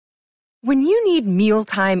When you need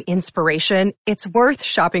mealtime inspiration, it's worth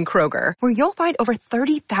shopping Kroger, where you'll find over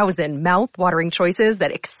 30,000 mouth-watering choices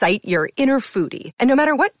that excite your inner foodie. And no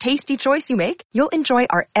matter what tasty choice you make, you'll enjoy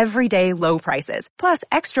our everyday low prices, plus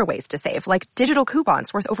extra ways to save, like digital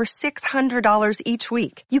coupons worth over $600 each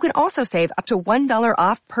week. You can also save up to $1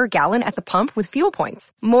 off per gallon at the pump with fuel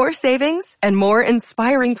points. More savings and more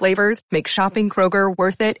inspiring flavors make shopping Kroger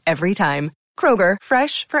worth it every time. Kroger,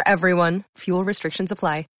 fresh for everyone. Fuel restrictions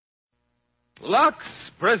apply. Lux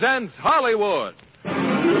presents Hollywood.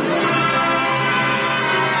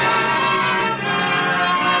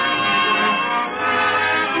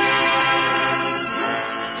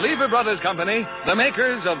 Lever Brothers Company, the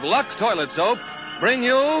makers of Lux Toilet Soap, bring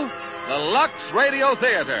you the Lux Radio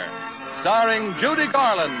Theater, starring Judy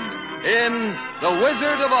Garland in The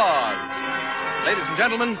Wizard of Oz. Ladies and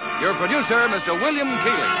gentlemen, your producer, Mr. William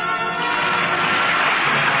Keighley.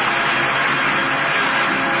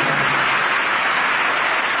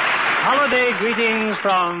 Holiday greetings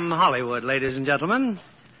from Hollywood, ladies and gentlemen.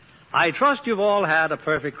 I trust you've all had a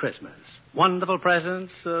perfect Christmas. Wonderful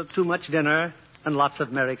presents, too much dinner, and lots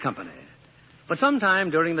of merry company. But sometime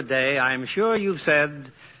during the day, I'm sure you've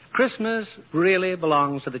said, Christmas really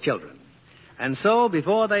belongs to the children. And so,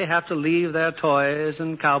 before they have to leave their toys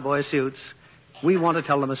and cowboy suits, we want to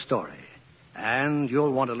tell them a story. And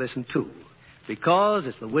you'll want to listen too, because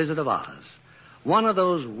it's The Wizard of Oz. One of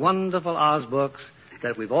those wonderful Oz books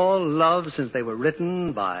that we've all loved since they were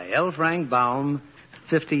written by L. Frank Baum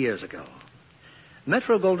 50 years ago.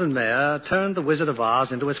 Metro-Goldwyn-Mayer turned The Wizard of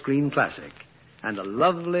Oz into a screen classic and a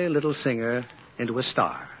lovely little singer into a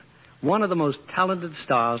star. One of the most talented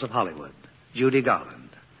stars of Hollywood, Judy Garland.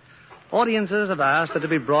 Audiences have asked her to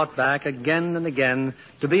be brought back again and again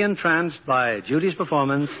to be entranced by Judy's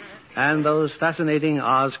performance and those fascinating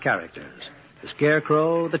Oz characters. The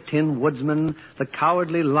Scarecrow, the Tin Woodsman, the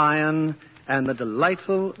Cowardly Lion, and the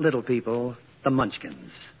delightful little people, the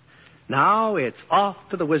Munchkins. Now it's off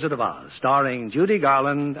to The Wizard of Oz, starring Judy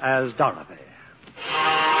Garland as Dorothy.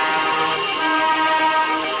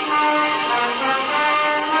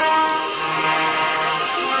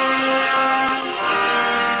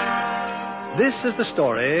 This is the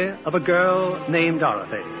story of a girl named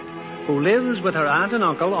Dorothy, who lives with her aunt and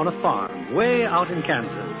uncle on a farm way out in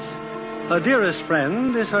Kansas. Her dearest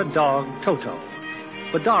friend is her dog, Toto.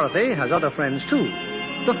 But Dorothy has other friends, too.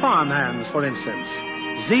 The farmhands, for instance.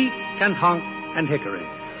 Zeke and Hunk and Hickory.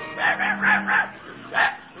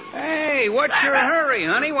 Hey, what's your hurry,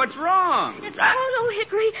 honey? What's wrong? It's Toto,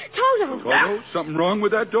 Hickory. Toto. Toto? Something wrong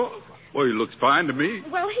with that dog? Well, he looks fine to me.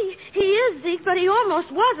 Well, he is, Zeke, but he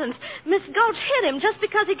almost wasn't. Miss Gulch hit him just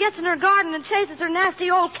because he gets in her garden and chases her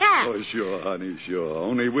nasty old cat. Oh, sure, honey, sure.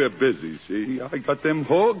 Only we're busy, see? I got them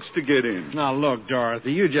hogs to get in. Now, look,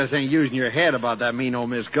 Dorothy, you just ain't using your head about that mean old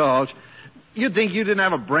Miss Gulch. You'd think you didn't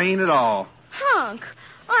have a brain at all. Hunk,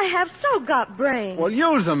 I have so got brains. Well,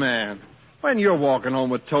 use a man. When you're walking home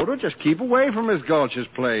with Toto, just keep away from Miss Gulch's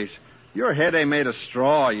place. Your head ain't made of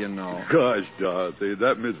straw, you know. Gosh, Dorothy,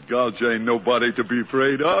 that Miss Gulch ain't nobody to be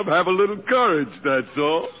afraid of. Have a little courage, that's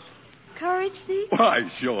all. Courage, Zeke? Why,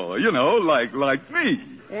 sure. You know, like me.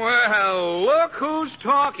 Well, look who's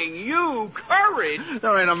talking. You, courage.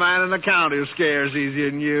 There ain't a man in the county who scares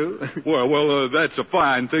easier than you. Well, that's a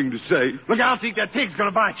fine thing to say. Look out, Zeke, that pig's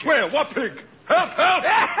gonna bite you. Where? What pig? Help, help!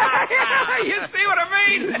 You see what I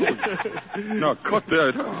mean? Now, cut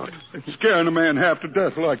that out. Scaring a man half to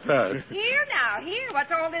death like that. Here now, here.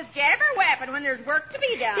 What's all this jabber-wapping when there's work to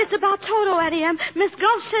be done? It's about Toto, Addie M. Miss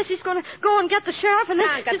Gulch says she's going to go and get the sheriff and then...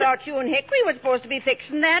 I thought you and Hickory were supposed to be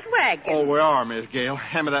fixing that wagon. Oh, we are, Miss Gale.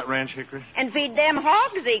 Hand me that wrench, Hickory. And feed them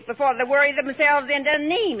hogs, Zeke, before they worry themselves into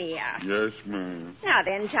anemia. Yes, ma'am. Now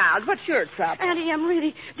then, child, what's your trouble? Addie M,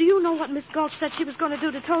 really, do you know what Miss Gulch said she was going to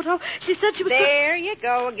do to Toto? She said she was... There you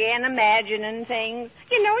go again, imagining things.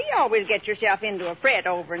 You know, you always get yourself into a fret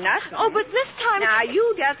over nothing. Oh, but this time... Now,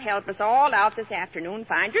 you just help us all out this afternoon.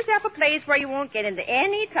 Find yourself a place where you won't get into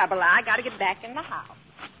any trouble. I got to get back in the house.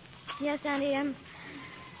 Yes, Auntie M.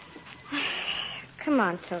 Come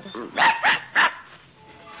on, Toto.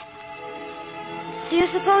 Do you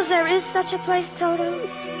suppose there is such a place, Toto,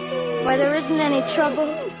 where there isn't any trouble?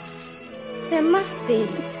 There must be.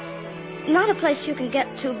 Not a place you can get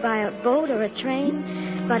to by a boat or a train,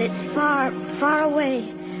 but it's far, far away.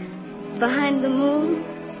 Behind the moon,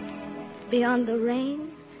 beyond the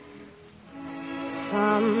rain.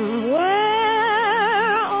 Somewhere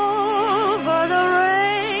over the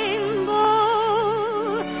rainbow,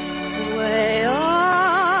 way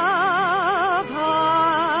up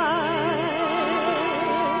high,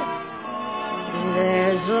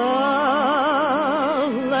 there's a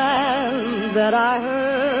land that I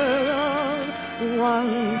heard of.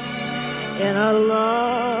 once in a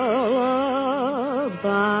lullaby.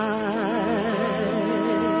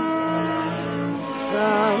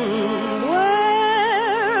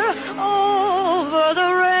 Somewhere over the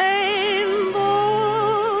rainbow,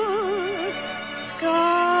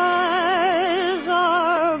 skies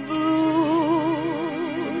are blue,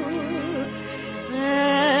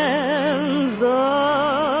 and the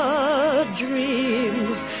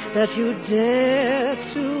dreams that you dare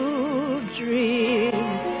to dream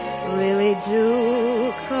really do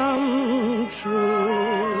come true.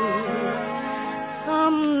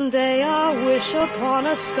 Someday I'll wish upon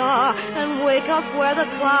a star and wake up where the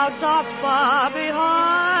clouds are far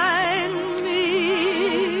behind me,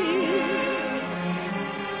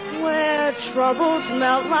 where troubles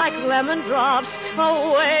melt like lemon drops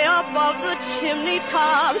away above the chimney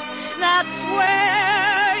tops. That's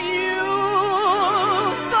where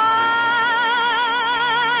you'll find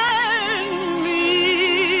me,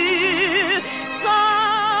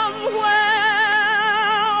 somewhere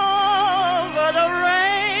over the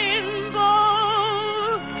rainbow.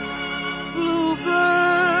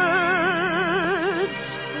 Bluebirds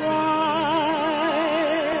fly,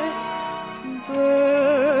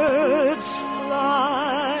 birds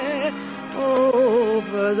fly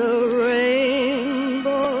over the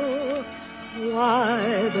rainbow. Why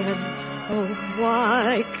then, oh, why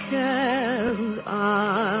can't I?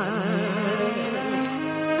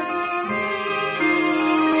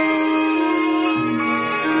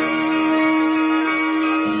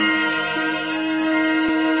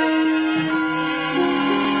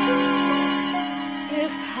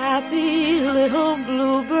 If happy little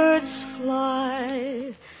bluebirds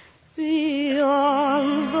fly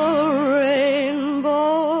beyond the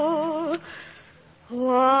rainbow,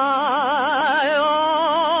 why,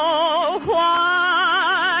 oh,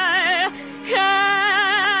 why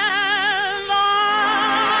can't I?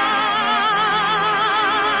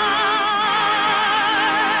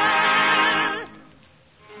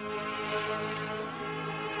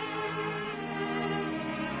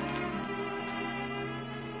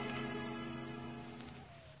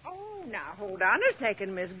 Oh, now, hold on a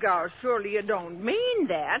second, Miss Gauss. Surely you don't mean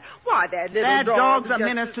that. Why, that little That dog's a just-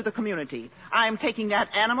 menace to the community. I'm taking that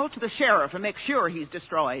animal to the sheriff and make sure he's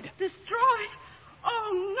destroyed. Destroyed?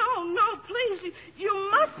 Oh, no, please. You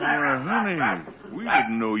mustn't. Honey, we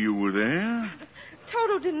didn't know you were there.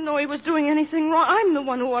 Toto didn't know he was doing anything wrong. I'm the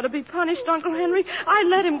one who ought to be punished, Uncle Henry. I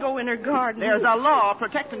let him go in her garden. There's a law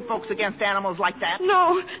protecting folks against animals like that.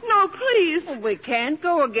 No, please. Well, we can't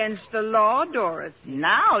go against the law, Doris.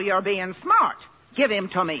 Now you're being smart. Give him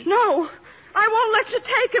to me. No, I won't let you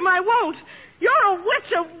take him. I won't. You're a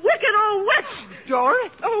witch, a wicked old witch.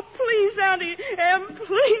 Doris? Oh, please, Auntie Em,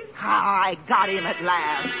 please. I got him at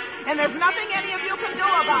last. And there's nothing any of you can do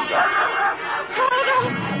about it. Toto!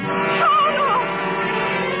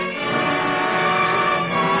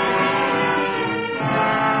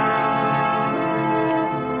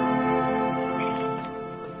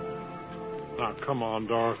 Now, come on,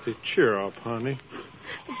 Dorothy. Cheer up, honey.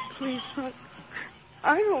 Please, hon.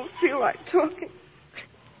 I don't feel like talking.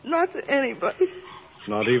 Not to anybody.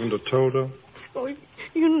 Not even to Toto? Oh,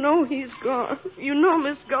 you know he's gone. You know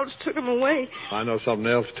Miss Gulch took him away. I know something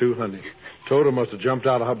else, too, honey. Toto must have jumped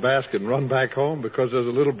out of her basket and run back home because there's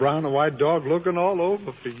a little brown and white dog looking all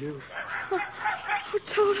over for you. Oh,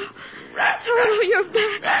 Toto. Toto, you're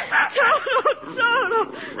back.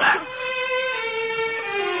 Toto.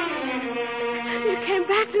 You came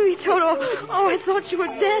back to me, Toto. Oh, I thought you were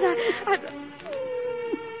dead.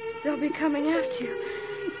 They'll be coming after you.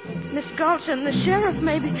 Miss Gulch and the sheriff,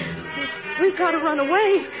 maybe. We've got to run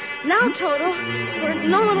away. Now, Toto, where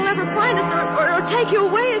no one will ever find us or take you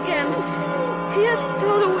away again. Yes,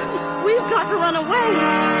 Toto, we've got to run away.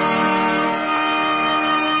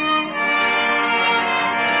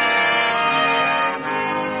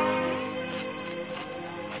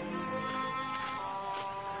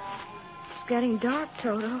 It's getting dark,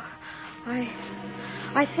 Toto.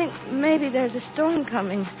 I think maybe there's a storm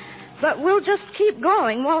coming. But we'll just keep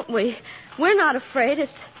going, won't we? We're not afraid.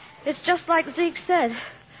 It's just like Zeke said.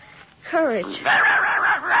 Courage.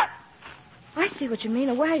 I see what you mean,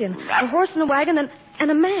 a wagon. A horse and a wagon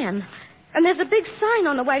and a man. And there's a big sign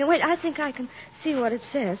on the wagon. Wait, I think I can see what it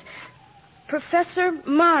says. Professor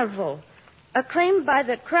Marvel, acclaimed by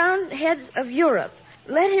the crowned heads of Europe.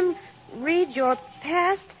 Let him read your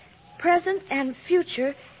past, present, and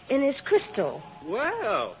future in his crystal.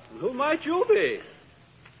 Well, who might you be?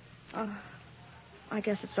 I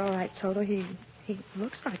guess it's all right, Toto. He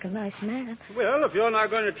looks like a nice man. Well, if you're not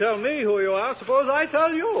going to tell me who you are, suppose I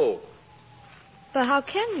tell you. But how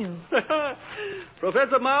can you?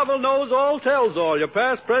 Professor Marvel knows all, tells all. Your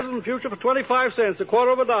past, present, and future for 25 cents, a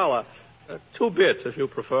quarter of a dollar. 2 bits, if you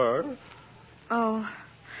prefer. Oh,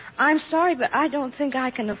 I'm sorry, but I don't think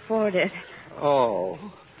I can afford it. Oh.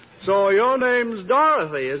 So your name's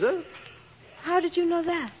Dorothy, is it? How did you know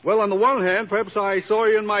that? Well, on the one hand, perhaps I saw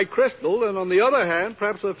you in my crystal, and on the other hand,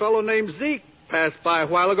 perhaps a fellow named Zeke passed by a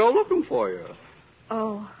while ago looking for you.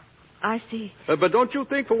 Oh, I see. But don't you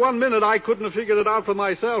think for 1 minute I couldn't have figured it out for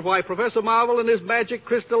myself. Why, Professor Marvel and his magic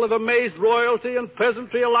crystal have amazed royalty and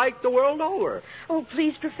peasantry alike the world over. Oh,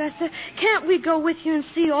 please, Professor, can't we go with you and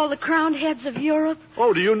see all the crowned heads of Europe?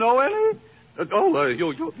 Oh, do you know any?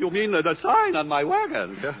 You mean the sign on my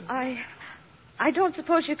wagon? I don't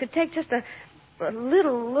suppose you could take just a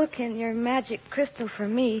little look in your magic crystal for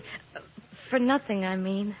me. For nothing, I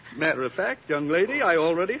mean. Matter of fact, young lady, I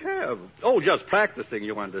already have. Oh, just practicing,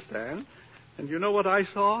 you understand. And you know what I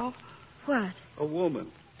saw? What? A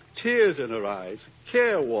woman. Tears in her eyes.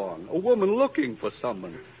 Careworn. A woman looking for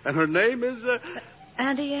someone. And her name is...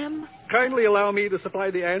 Auntie M? Kindly allow me to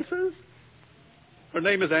supply the answers. Her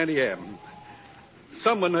name is Auntie M.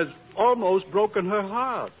 Someone has almost broken her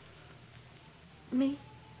heart. Me?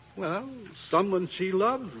 Well, someone she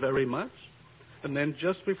loves very much. And then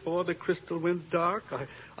just before the crystal went dark,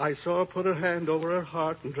 I saw her put her hand over her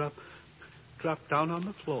heart and drop down on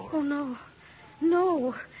the floor. Oh, no.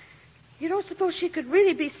 No. You don't suppose she could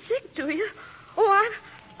really be sick, do you? Oh,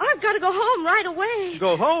 I've got to go home right away.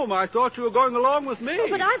 Go home? I thought you were going along with me. Oh,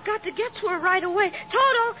 but I've got to get to her right away.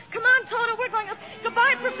 Toto, come on, Toto. We're going up.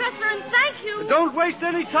 Goodbye, Professor, and thank you. Don't waste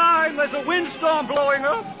any time. There's a windstorm blowing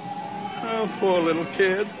up. Oh, poor little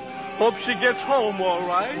kid. Hope she gets home all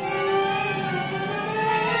right.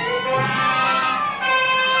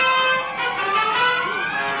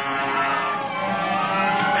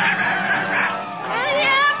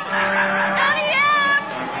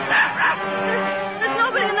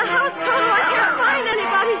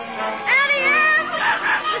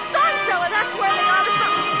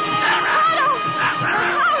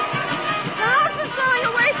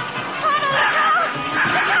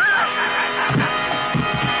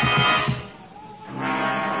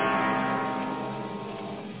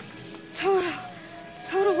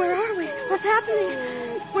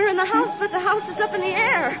 But the house is up in the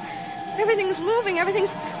air. Everything's moving.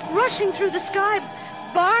 Everything's rushing through the sky.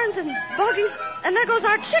 Barns and buggies. And there goes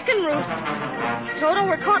our chicken roost. Toto,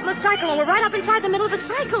 we're caught in the cyclone. We're right up inside the middle of a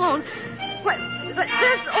cyclone. But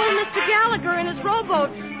there's old Mr. Gallagher in his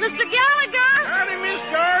rowboat. Mr. Gallagher! Howdy, Miss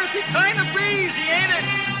Dorothy. Kind of breezy, ain't it?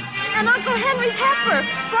 And Uncle Henry's heifer.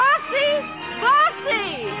 Bossy!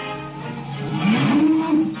 Bossy!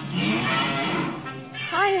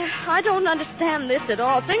 I don't understand this at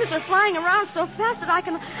all. Things are flying around so fast that I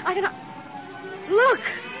can... Look!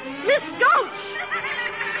 Miss Gulch!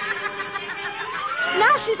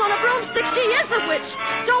 Now she's on a broomstick. She is a witch.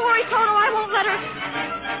 Don't worry, Toto. I won't let her...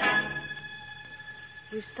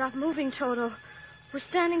 We've stopped moving, Toto. We're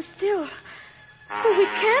standing still. But we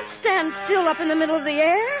can't stand still up in the middle of the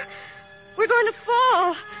air. We're going to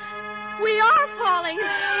fall. We are falling.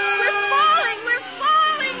 We're falling. We're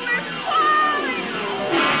falling. We're falling.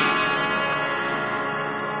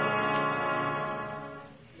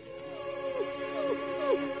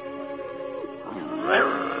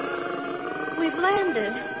 We've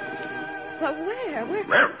landed. But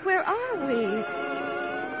where are we?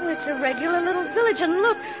 Oh, it's a regular little village, and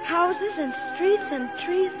look, houses and streets and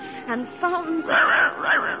trees and fountains.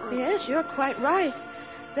 Yes, you're quite right.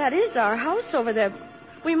 That is our house over there.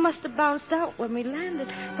 We must have bounced out when we landed.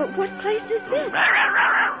 But what place is this?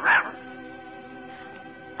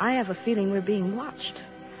 I have a feeling we're being watched.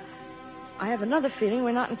 I have another feeling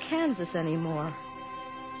we're not in Kansas anymore.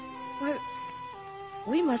 Why,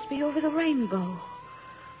 we must be over the rainbow.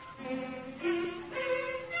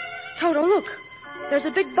 Toto, look. There's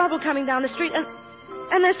a big bubble coming down the street,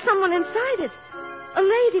 and there's someone inside it. A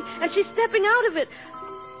lady, and she's stepping out of it.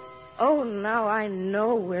 Oh, now I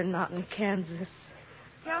know we're not in Kansas.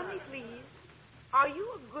 Tell me, please, are you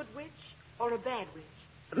a good witch or a bad witch?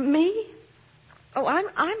 Me? Oh,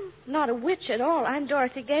 I'm not a witch at all. I'm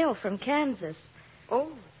Dorothy Gale from Kansas.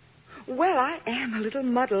 Oh. Well, I am a little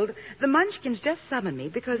muddled. The Munchkins just summoned me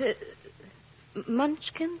because...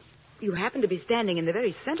 Munchkins? You happen to be standing in the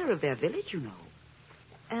very center of their village, you know.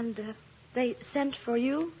 And they sent for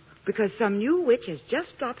you? Because some new witch has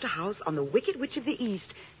just dropped a house on the Wicked Witch of the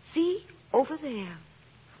East. See? Over there.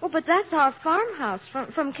 Oh, but that's our farmhouse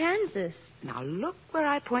from Kansas. Now look where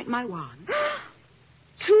I point my wand.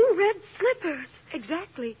 2 red slippers.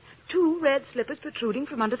 Exactly. 2 red slippers protruding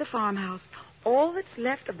from under the farmhouse. All that's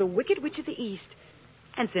left of the Wicked Witch of the East.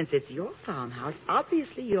 And since it's your farmhouse,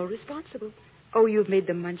 obviously you're responsible. Oh, you've made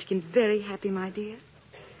the Munchkins very happy, my dear.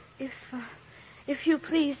 If you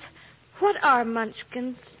please, what are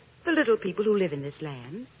Munchkins? The little people who live in this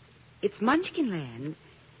land. It's Munchkin land,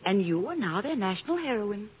 and you are now their national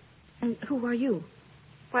heroine. And who are you?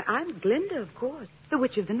 Why, I'm Glinda, of course, the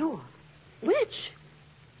Witch of the North. Witch?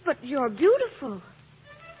 But you're beautiful.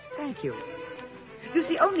 Thank you. You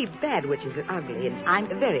see, only bad witches are ugly, and I'm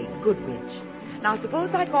a very good witch. Now,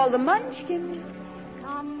 suppose I call the Munchkins.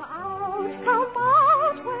 Come out,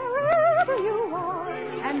 wherever you are,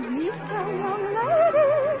 and meet a young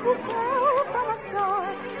lady who fell from a star.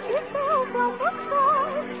 She fell from the sky,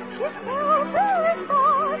 she fell very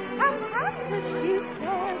far, and Kansas, she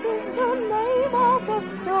said, is the name of the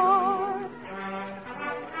star.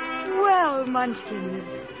 Well, Munchkins,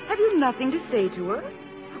 have you nothing to say to her?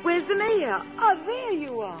 Where's the mayor? Oh, there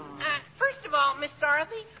you are. First of all, Miss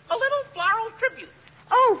Dorothy, a little floral tribute.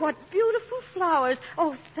 Oh, what beautiful flowers.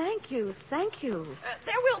 Oh, thank you, thank you.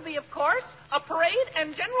 There will be, of course, a parade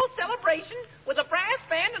and general celebration with a brass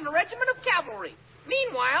band and a regiment of cavalry.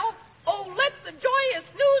 Meanwhile, oh, let the joyous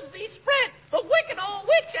news be spread. The wicked old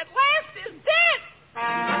witch at last is dead.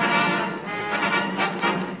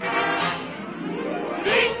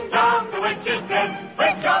 Ding dong, the witch is dead.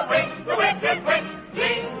 Witch, oh, witch, the wicked witch.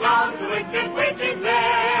 Ding dong, the wicked witch is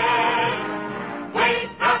dead.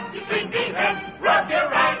 Wake up, you sleepy head. Rub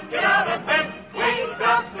your eyes, get out of bed. Wake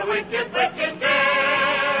up, the wicked witch is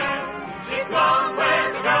dead. She's gone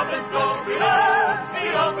where the goblins go. Below,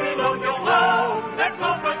 below, below your low. Let's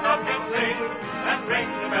open up and sing, and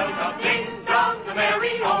ring the bells of ding dong, the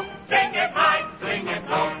merry ho. Sing it high, sing it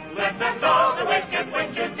low. Let them know the wicked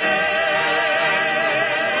witch is dead.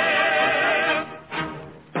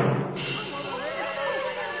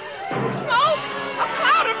 Smoke! A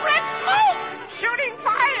cloud of red smoke! Shooting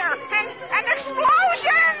fire! An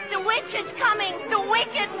explosion! The witch is coming! The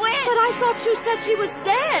wicked witch! But I thought you said she was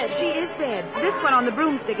dead. She is dead. This one on the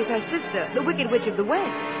broomstick is her sister, the Wicked Witch of the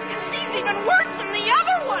West. She's even worse than the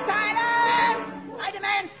other one! Silence! I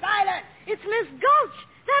demand silence! It's Miss Gulch.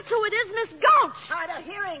 That's who it is, Miss Gulch. Hard of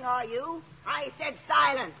hearing, are you? I said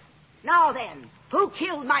silence. Now then, who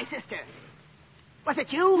killed my sister? Was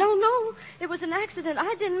it you? No. It was an accident.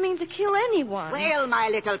 I didn't mean to kill anyone. Well, my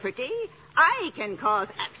little pretty, I can cause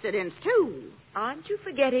accidents, too. Aren't you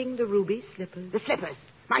forgetting the ruby slippers? The slippers.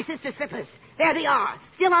 My sister's slippers. There they are,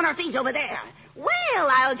 still on her feet over there. Well,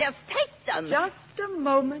 I'll just take them. Just a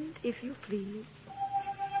moment, if you please.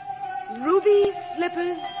 Ruby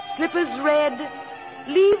slippers, slippers red,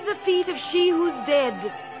 leave the feet of she who's dead.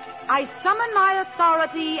 I summon my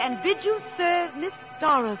authority and bid you serve Miss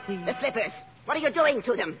Dorothy. The slippers. What are you doing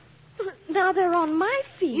to them? Now they're on my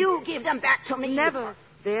feet. You give them back to me. Never.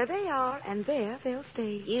 There they are, and there they'll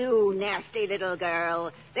stay. You nasty little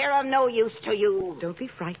girl. They're of no use to you. Don't be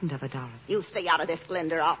frightened of her, Dorothy. You stay out of this,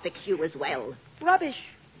 Glinda. I'll fix you as well. Rubbish.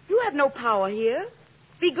 You have no power here.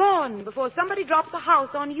 Be gone before somebody drops a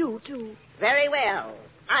house on you, too. Very well.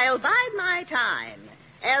 I'll bide my time.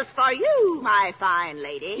 As for you, my fine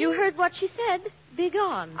lady... You heard what she said. Be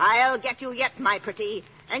gone. I'll get you yet, my pretty.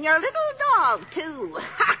 And your little dog, too.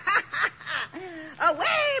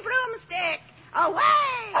 Away, broomstick!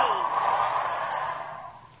 Away!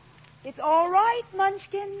 It's all right,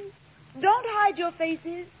 Munchkins. Don't hide your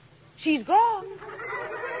faces. She's gone.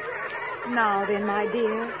 Now then, my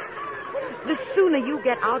dear, the sooner you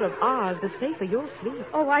get out of Oz, the safer you'll sleep.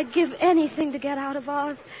 Oh, I'd give anything to get out of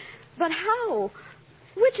Oz. But how?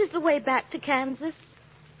 Which is the way back to Kansas?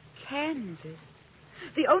 Kansas?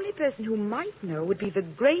 The only person who might know would be the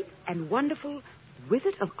great and wonderful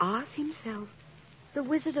Wizard of Oz himself. The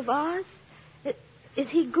Wizard of Oz? Is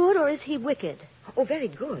he good or is he wicked? Oh, very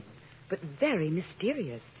good, but very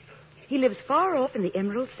mysterious. He lives far off in the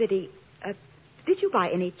Emerald City. Did you by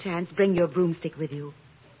any chance bring your broomstick with you?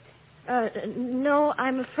 No,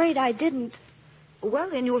 I'm afraid I didn't. Well,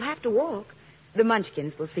 then you'll have to walk. The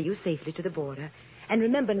Munchkins will see you safely to the border. And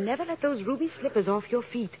remember, never let those ruby slippers off your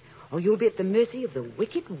feet, or you'll be at the mercy of the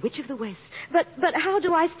Wicked Witch of the West. But how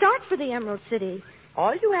do I start for the Emerald City?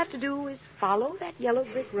 All you have to do is follow that yellow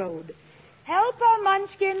brick road. Help her,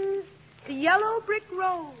 Munchkins. The yellow brick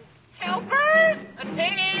road. Helpers,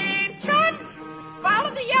 attention! Follow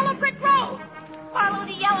the yellow brick road. Follow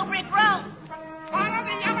the yellow brick road. Follow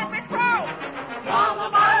the yellow brick road.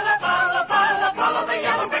 Follow the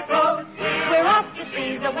yellow brick road. We're off to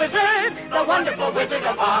see the wizard, the wonderful Wizard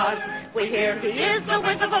of Oz. We hear he is the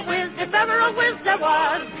whiz of a whiz, if ever a whiz there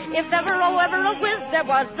was. If ever a whiz there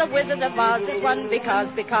was, the Wizard of Oz is one because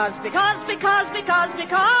of the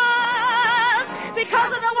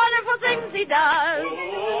wonderful things he does.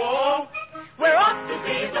 We're off to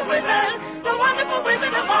see the wizard, the wonderful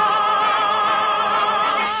Wizard of Oz.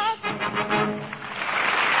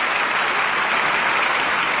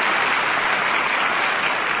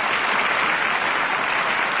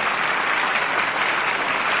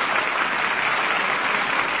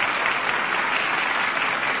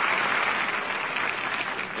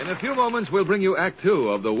 In a few moments, we'll bring you Act Two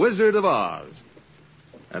of The Wizard of Oz.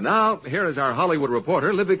 And now, here is our Hollywood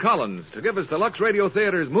reporter, Libby Collins, to give us the Lux Radio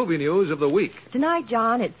Theater's movie news of the week. Tonight,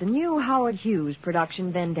 John, it's the new Howard Hughes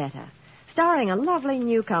production, Vendetta, starring a lovely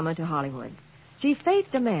newcomer to Hollywood. She's Faith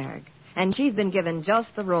Domergue, and she's been given just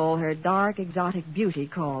the role her dark, exotic beauty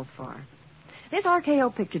calls for. This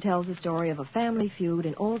RKO picture tells the story of a family feud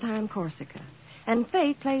in old-time Corsica, and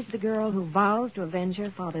Faith plays the girl who vows to avenge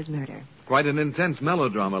her father's murder. Quite an intense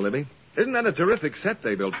melodrama, Libby. Isn't that a terrific set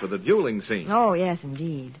they built for the dueling scene? Oh, yes,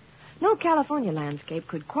 indeed. No California landscape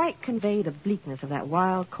could quite convey the bleakness of that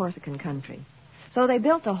wild Corsican country. So they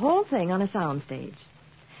built the whole thing on a soundstage.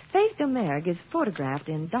 Faith Domergue is photographed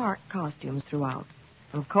in dark costumes throughout.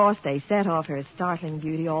 Of course, they set off her startling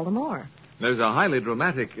beauty all the more. There's a highly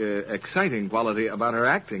dramatic, exciting quality about her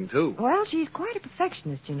acting, too. Well, she's quite a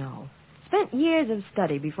perfectionist, you know. Spent years of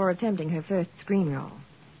study before attempting her first screen role.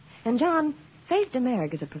 And, John, Faith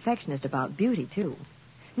Domergue is a perfectionist about beauty, too.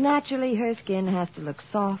 Naturally, her skin has to look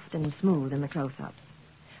soft and smooth in the close-ups.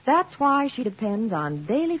 That's why she depends on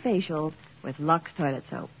daily facials with Lux toilet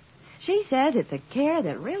soap. She says it's a care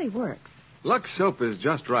that really works. Lux soap is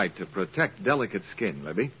just right to protect delicate skin,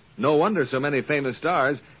 Libby. No wonder so many famous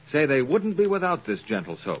stars say they wouldn't be without this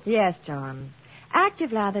gentle soap. Yes, John.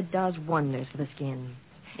 Active lather does wonders for the skin.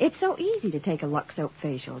 It's so easy to take a Lux soap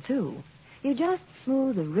facial, too. You just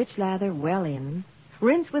smooth the rich lather well in,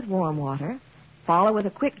 rinse with warm water, follow with a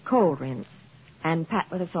quick cold rinse, and pat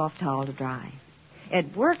with a soft towel to dry.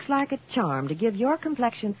 It works like a charm to give your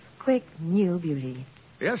complexion quick, new beauty.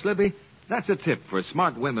 Yes, Libby, that's a tip for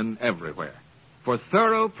smart women everywhere. For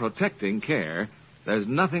thorough, protecting care, there's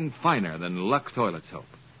nothing finer than Lux toilet soap.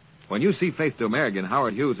 When you see Faith Domergue in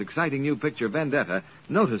Howard Hughes' exciting new picture, Vendetta,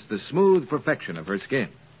 notice the smooth perfection of her skin.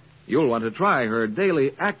 You'll want to try her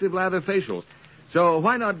daily active lather facials. So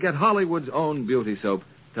why not get Hollywood's own beauty soap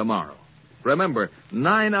tomorrow? Remember,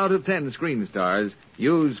 9 out of 10 screen stars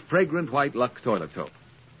use fragrant white Lux toilet soap.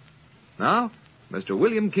 Now, Mr.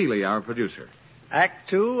 William Keeley, our producer. Act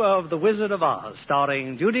Two of The Wizard of Oz,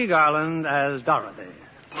 starring Judy Garland as Dorothy.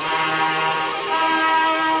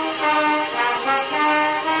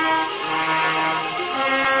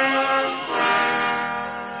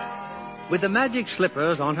 With the magic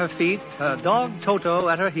slippers on her feet, her dog Toto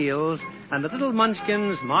at her heels, and the little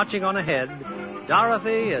munchkins marching on ahead,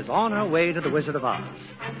 Dorothy is on her way to the Wizard of Oz.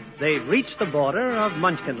 They've reached the border of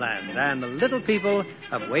Munchkinland, and the little people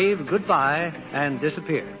have waved goodbye and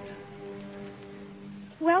disappeared.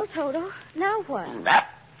 Well, Toto, now what?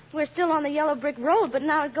 We're still on the yellow brick road, but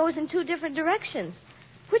now it goes in two different directions.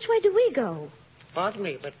 Which way do we go? Pardon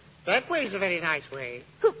me, but that way's a very nice way.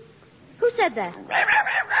 Who said that?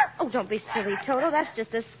 Oh, don't be silly, Toto. That's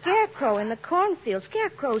just a scarecrow in the cornfield.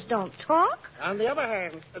 Scarecrows don't talk. On the other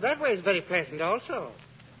hand, that way's very pleasant also.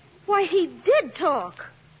 Why, he did talk.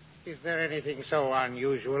 Is there anything so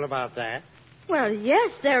unusual about that? Well,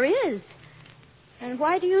 yes, there is. And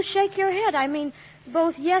why do you shake your head? I mean,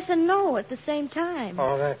 both yes and no at the same time.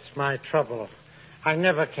 Oh, that's my trouble. I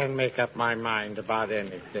never can make up my mind about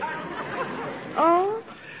anything. Oh?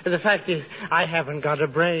 The fact is, I haven't got a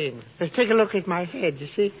brain. Just take a look at my head, you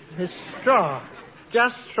see? It's straw.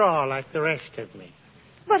 Just straw like the rest of me.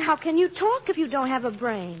 But how can you talk if you don't have a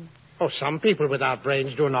brain? Oh, some people without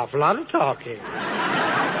brains do an awful lot of talking.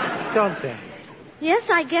 Don't they? Yes,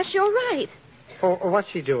 I guess you're right. Oh, what's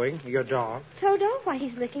he doing, your dog? Toto, why,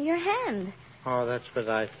 he's licking your hand. Oh, that's what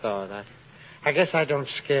I thought. I guess I don't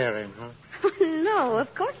scare him, huh? No,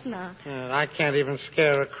 of course not. I can't even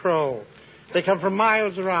scare a crow. They come from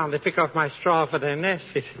miles around. They pick off my straw for their nest.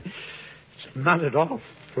 It's not at all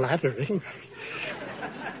flattering.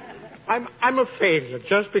 I'm a failure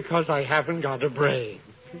just because I haven't got a brain.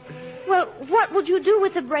 Well, what would you do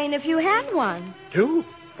with a brain if you had one? Do?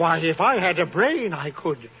 Why, if I had a brain, I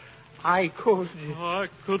could I could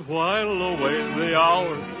while away the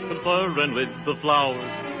hours, conferring with the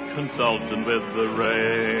flowers, consulting with the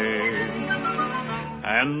rain.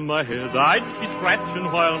 And my head I'd be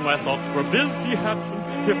scratching while my thoughts were busy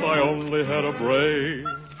hatching, if I only had a brain.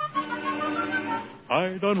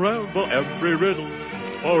 I'd unravel every riddle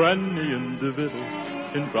for any individual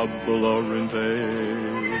in trouble or in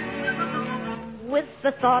pain. With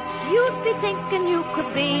the thoughts you'd be thinking you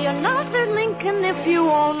could be another Lincoln if you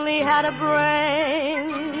only had a brain.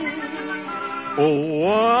 Oh,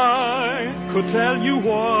 I could tell you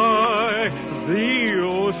why the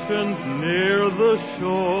ocean's near the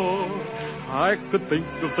shore. I could think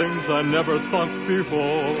of things I never thought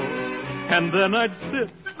before, and then I'd sit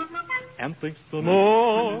and think some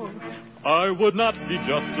more. I would not be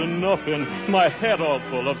just enough in my head all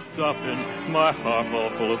full of stuff in my heart all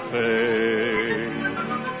full of pain.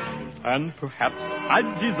 And perhaps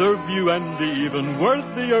I'd deserve you and be even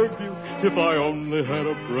worthier of you if I only had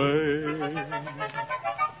a brain.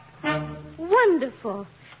 Wonderful.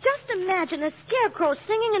 Just imagine a scarecrow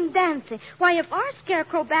singing and dancing. Why, if our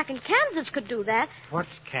scarecrow back in Kansas could do that...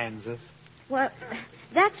 What's Kansas? Well,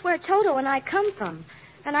 that's where Toto and I come from.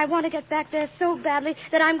 And I want to get back there so badly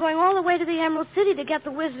that I'm going all the way to the Emerald City to get the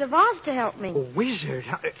Wizard of Oz to help me. A wizard?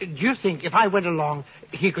 Do you think if I went along,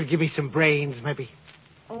 he could give me some brains, maybe?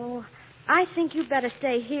 Oh, I think you better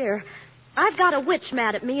stay here. I've got a witch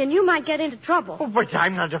mad at me, and you might get into trouble. Oh, but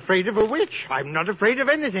I'm not afraid of a witch. I'm not afraid of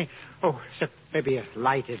anything. Oh, except maybe a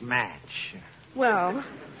lighted match. Well,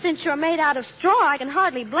 since you're made out of straw, I can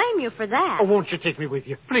hardly blame you for that. Oh, won't you take me with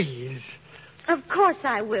you, please? Of course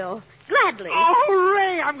I will. Gladly. Oh,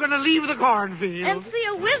 hooray! I'm going to leave the cornfield. And see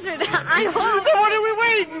a wizard, I hope. So what are we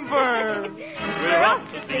waiting for? We're off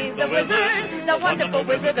to see the wizard, the wonderful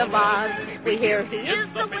Wizard of Oz. We hear he is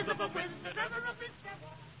the wizard of Oz.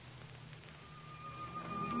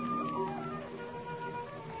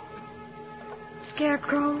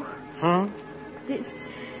 Scarecrow? Huh?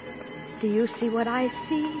 Do you see what I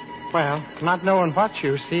see? Well, not knowing what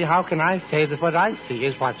you see, how can I say that what I see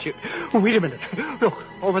is what you... Oh, wait a minute. Look,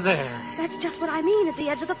 over there. That's just what I mean, at the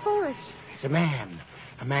edge of the forest. It's a man.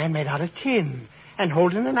 A man made out of tin and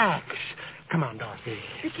holding an axe. Come on, Dorothy.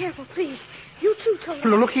 Be careful, please. You too, Toto.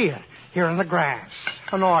 Look here. Here on the grass.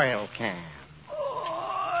 An oil can.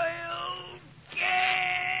 Oil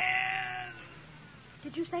can.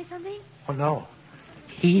 Did you say something? Oh, no.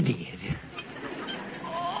 He did.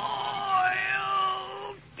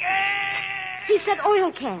 Oil can. He said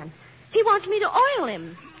oil can. He wants me to oil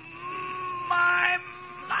him. My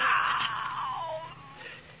mouth.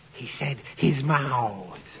 He said his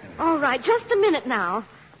mouth. All right, just a minute now.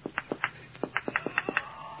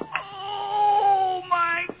 Oh,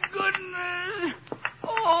 my goodness.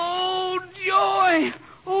 Oh, joy.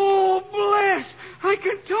 Oh, bless. I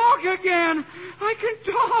can talk again. I can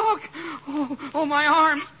talk. Oh, my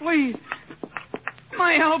arms, please.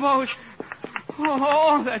 My elbows.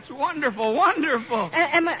 Oh, that's wonderful, wonderful.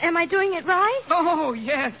 Am I doing it right? Oh,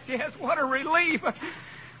 yes, what a relief.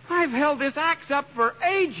 I've held this axe up for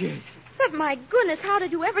ages. But my goodness, how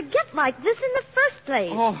did you ever get like this in the first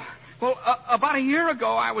place? Oh, well, about a year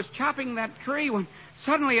ago, I was chopping that tree when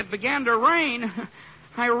suddenly it began to rain.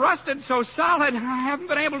 I rusted so solid, I haven't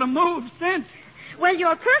been able to move since. Well,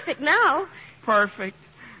 you're perfect now. Perfect.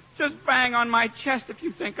 Just bang on my chest if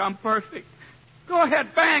you think I'm perfect. Go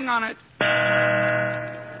ahead, bang on it.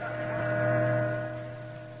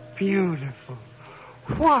 Beautiful.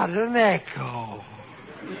 What an echo.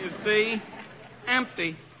 You see?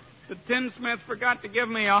 Empty. The tinsmith forgot to give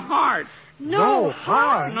me a heart. No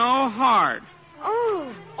heart? No heart.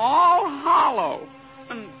 Oh. All hollow.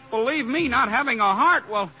 And believe me, not having a heart,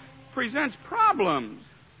 well, presents problems.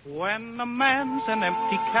 When a man's an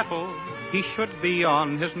empty kettle, he should be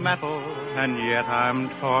on his mettle, and yet I'm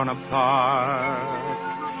torn apart.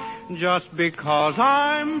 Just because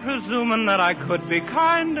I'm presuming that I could be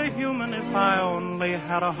kinda human if I only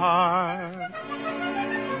had a heart.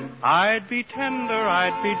 I'd be tender,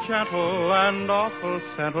 I'd be gentle, and awful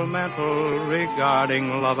sentimental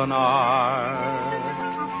regarding love and art.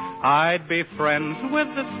 I'd be friends with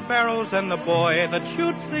the sparrows and the boy that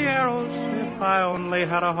shoots the arrows if I only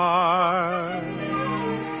had a heart.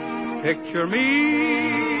 Picture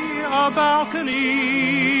me, a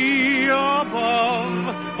balcony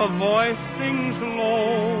above, a voice sings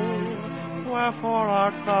low, wherefore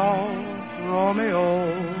art thou,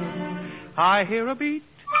 Romeo? I hear a beat.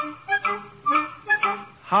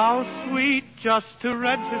 How sweet just to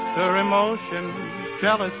register emotion,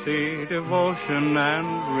 jealousy, devotion,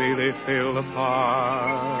 and really feel the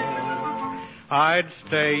part. I'd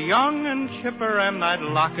stay young and chipper, and I'd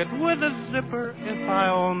lock it with a zipper if I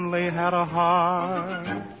only had a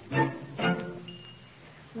heart.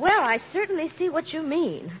 Well, I certainly see what you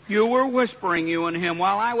mean. You were whispering, you and him,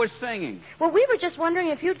 while I was singing. Well, we were just wondering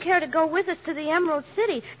if you'd care to go with us to the Emerald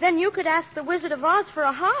City. Then you could ask the Wizard of Oz for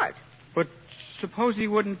a heart. But suppose he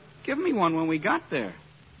wouldn't give me one when we got there.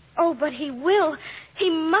 Oh, but he will. He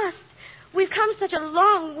must. We've come such a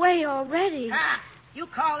long way already. Ah, you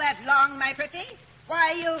call that long, my pretty?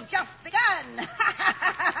 Why, you've just begun.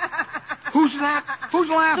 Who's that? Who's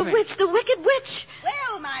laughing? The witch, the wicked witch.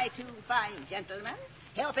 Well, my two fine gentlemen.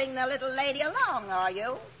 Helping the little lady along, are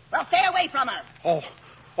you? Well, stay away from her.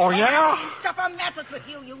 Oh, yeah? Stuff a mattress with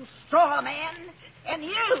you, you straw man. And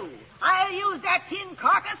you, I'll use that tin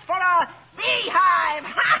carcass for a beehive.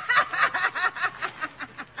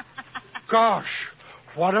 Gosh,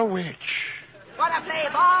 what a witch. Want to play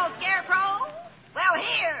ball, Scarecrow? Well,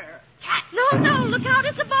 here. No, look out,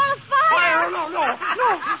 it's a ball of fire. No.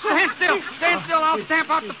 Stand still. I'll stamp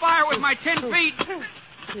out the fire with my 10 feet.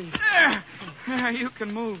 There, you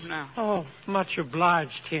can move now. Oh, much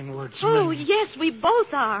obliged, Tin Woodsman. Oh, yes, we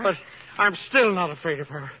both are. But I'm still not afraid of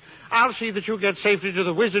her. I'll see that you get safely to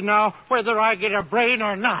the wizard now, whether I get a brain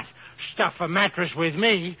or not. Stuff a mattress with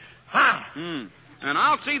me. Ha! And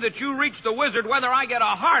I'll see that you reach the wizard whether I get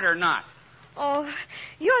a heart or not. Oh,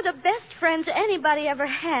 you're the best friends anybody ever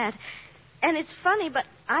had. And it's funny, but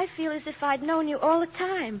I feel as if I'd known you all the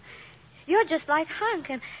time. You're just like Hunk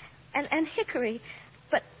and Hickory.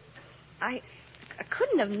 But I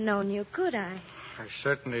couldn't have known you, could I? I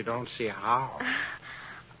certainly don't see how.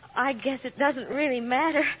 I guess it doesn't really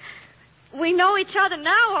matter. We know each other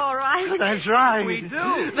now, all right. That's right. We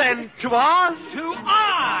do. Then to Oz? To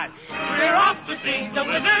Oz! We're off to see the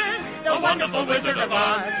wizard, the wonderful Wizard of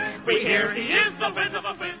Oz. We hear he is the Wiz of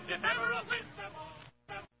a Wiz, if ever a Wiz.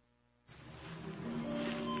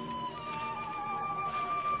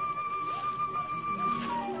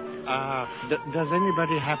 Does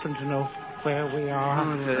anybody happen to know where we are?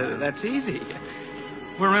 Oh, that's easy.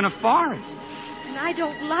 We're in a forest. And I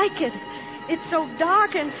don't like it. It's so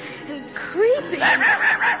dark and creepy.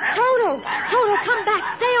 Toto, come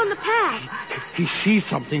back. Stay on the path. He sees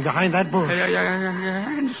something behind that bush.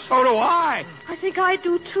 And so do I. I think I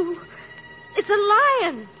do, too. It's a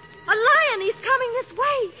lion. A lion. He's coming this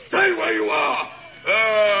way. Stay where you are.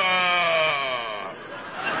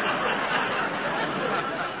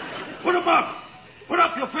 Put him up. Put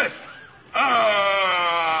up your fist.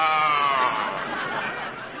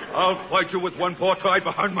 I'll fight you with one paw tied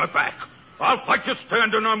behind my back. I'll fight you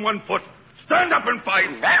standing on one foot. Stand up and fight.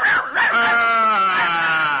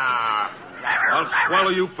 I'll swallow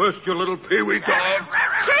you first, you little peewee dog.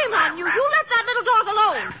 Shame on you. You let that little dog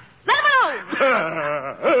alone. Let him alone.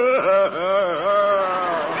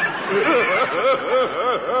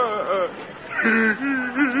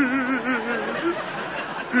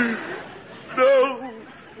 No.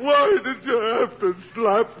 Why did you have to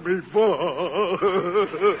slap me for?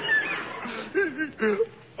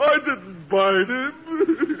 I didn't bite him.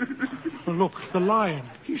 Look, the lion.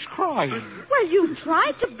 He's crying. Well, you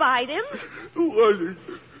tried to bite him. Why,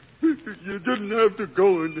 you didn't have to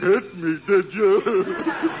go and hit me, did you?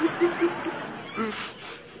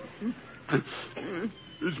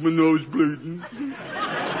 Is my nose bleeding?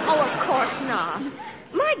 Oh, of course not.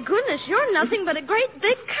 My goodness, you're nothing but a great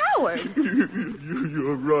big coward.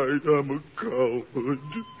 You're right, I'm a coward.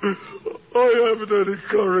 I haven't any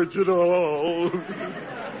courage at all.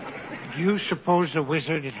 Do you suppose the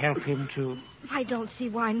wizard would help him, too? I don't see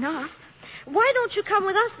why not. Why don't you come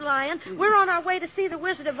with us, Lion? We're on our way to see the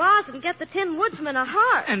Wizard of Oz and get the Tin Woodsman a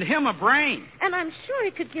heart. And him a brain. And I'm sure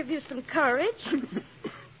he could give you some courage.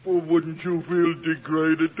 Well, wouldn't you feel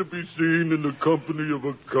degraded to be seen in the company of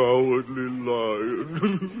a cowardly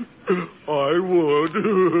lion? I would.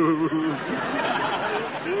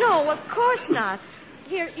 No, of course not.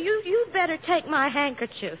 Here, you better take my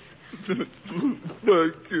handkerchief.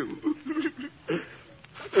 Thank you.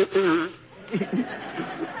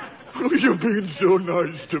 You've been so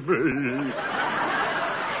nice to me.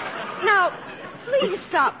 Now, please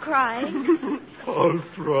stop crying. I'll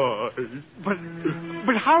try.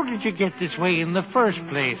 But how did you get this way in the first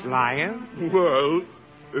place, Lion? Well,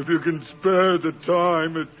 if you can spare the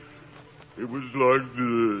time, it was like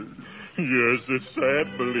this. Yes, it's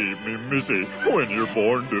sad, believe me, missy, when you're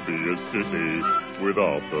born to be a sissy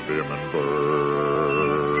without the vim and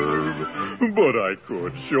verve. But I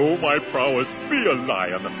could show my prowess, be a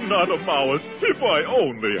lion, not a mouse, if I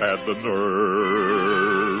only had the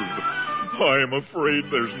nerve. I'm afraid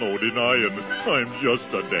there's no denying I'm just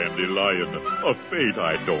a dandelion, a fate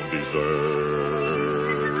I don't deserve.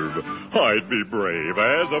 I'd be brave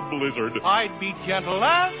as a blizzard. I'd be gentle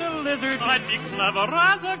as a lizard. I'd be clever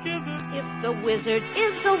as a gizzard. If the wizard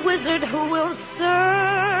is the wizard who will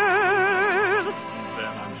serve,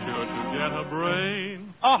 then I'm sure to get a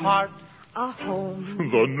brain, a heart, a home,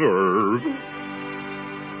 the nerve.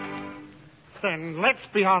 Then let's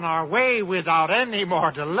be on our way without any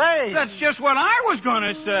more delay. That's just what I was going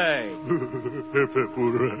to say. If it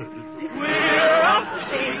were We're off to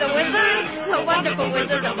see the wizard, the wonderful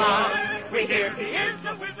Wizard of Oz. We hear he is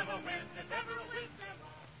the Wiz of a Wiz, if ever a Wiz there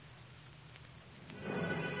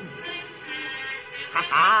Ha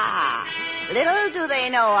ha! Little do they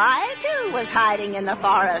know I, too, was hiding in the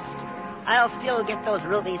forest. I'll still get those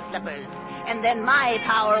ruby slippers, and then my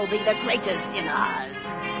power will be the greatest in Oz.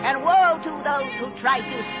 And woe to those who try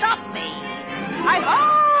to stop me.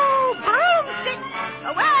 Hi-ho! Broomstick!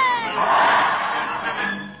 Away!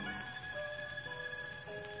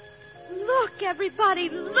 Look, everybody,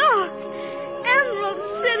 look! Emerald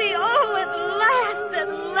City, oh, at last!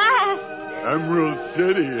 Emerald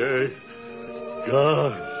City, eh?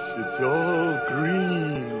 Gosh, it's all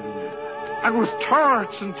green. And with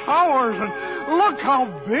turrets and towers, and look how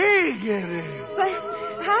big it is. But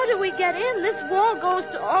how do we get in? This wall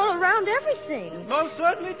goes all around everything. Most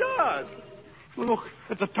certainly does. Look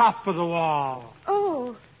at the top of the wall.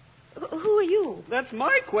 Oh, who are you? That's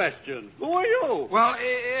my question. Who are you? Well,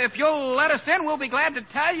 if you'll let us in, we'll be glad to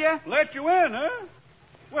tell you. Let you in, huh?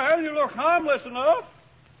 Well, you look harmless enough.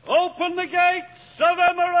 Open the gates of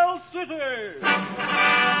Emerald City.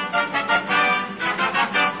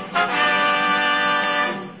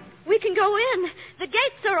 We can go in. The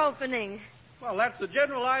gates are opening. Well, that's the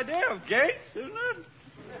general idea of gates, isn't it?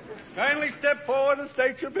 Kindly step forward and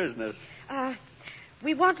state your business.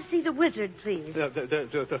 We want to see the wizard, please. The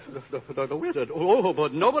wizard. Oh,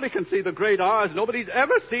 but nobody can see the Great Oz. Nobody's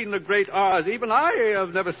ever seen the Great Oz. Even I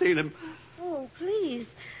have never seen him. Oh, please.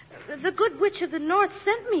 The good witch of the north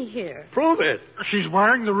sent me here. Prove it. She's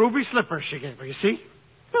wearing the ruby slippers she gave me, you see?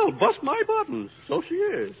 Well, bust my buttons. So she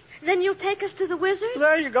is. Then you'll take us to the wizard?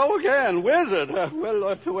 There you go again. Wizard.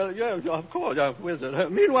 Well, yeah, of course,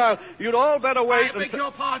 wizard. Meanwhile, you'd all better wait. I beg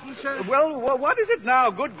your pardon, sir? Well, what is it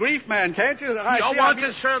now? Good grief, man, can't you? I want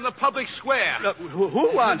to, sir, in the public square.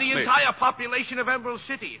 Who wants the me? entire population of Emerald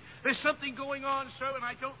City. There's something going on, sir, and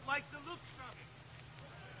I don't like the looks of it.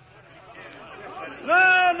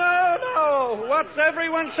 No. What's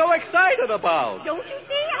everyone so excited about? Don't you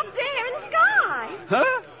see up there in the sky?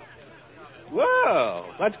 Huh? Well,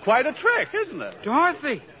 that's quite a trick, isn't it?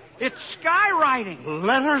 Dorothy, it's skywriting.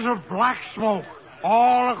 Letters of black smoke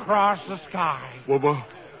all across the sky. Well,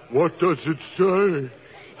 what does it say?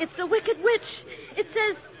 It's the Wicked Witch. It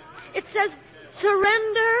says,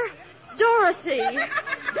 surrender, Dorothy. Dorothy?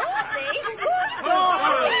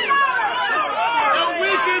 Dorothy? The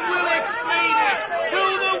wizard will explain it. To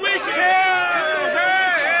the wizard.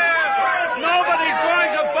 Nobody's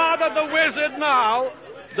going to bother the wizard now.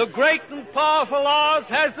 The great and powerful Oz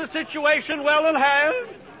has the situation well in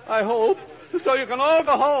hand, I hope. So you can all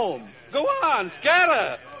go home. Go on,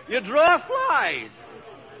 scatter. You draw flies.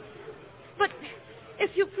 But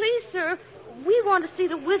if you please, sir, we want to see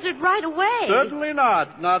the wizard right away. Certainly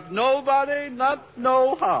not. Not nobody, not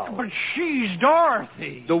no how. But she's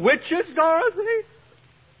Dorothy. The witch is Dorothy?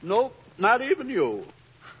 Nope, not even you.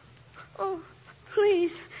 Oh,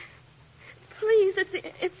 please. Please,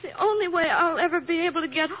 it's the only way I'll ever be able to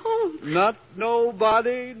get home. Not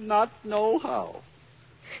nobody, not no how.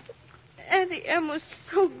 Auntie Em was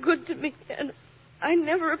so good to me, and I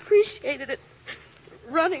never appreciated it.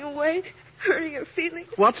 Running away, hurting her feelings.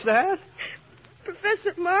 What's that?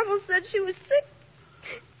 Professor Marvel said she was sick.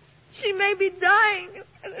 She may be dying,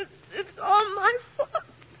 and it's all my fault.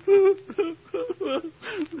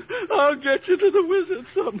 I'll get you to the wizard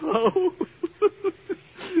somehow.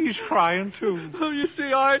 He's crying, too. Oh, you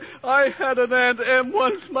see, I had an Aunt Em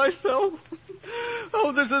once myself.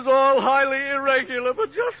 Oh, this is all highly irregular, but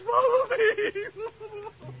just follow me.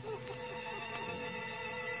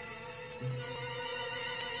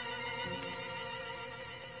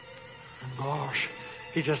 Gosh,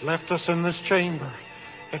 he just left us in this chamber.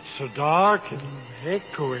 It's so dark and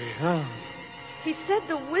echoey, huh? He said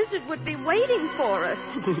the wizard would be waiting for us.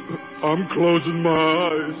 I'm closing my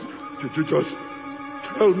eyes. Just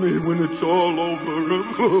tell me when it's all over.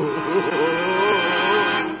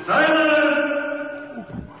 Silence!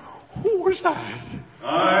 Who was that?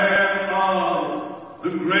 I am Oz, the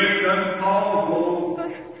great and powerful.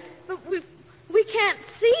 But we can't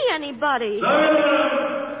see anybody.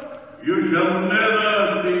 Silence! You shall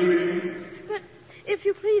never see me. But if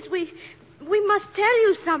you please, we must tell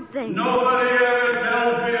you something. Nobody ever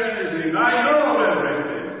tells me anything. I know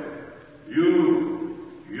everything.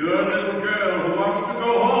 You're a little girl who wants to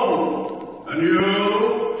go home. And you,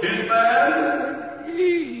 Tinman?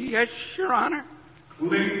 Yes, Your Honor.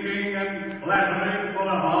 Clinking and clattering for the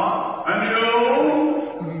heart. And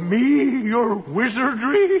you? Me, your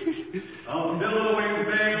wizardry? A billowing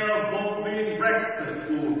bear of both being breakfast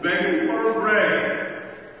food, begging for a break.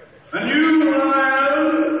 And you, Lion?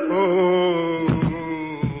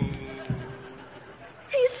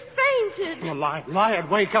 He's fainted. Well, Lion,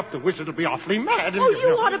 wake up. The wizard will be awfully mad. Oh,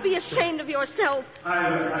 you ought to be ashamed of yourself.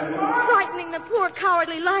 Frightening the poor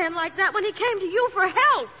cowardly lion like that when he came to you for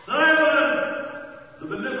help. Silence! The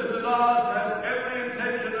beneficent Oz has every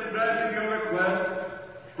intention of granting your request,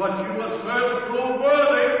 but you must first prove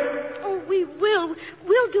worthy. Oh, we will.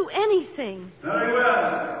 We'll do anything. Very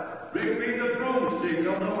well. Bring me the broomstick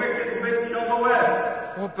of the wicked witch of the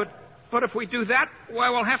west. Oh, but if we do that, why,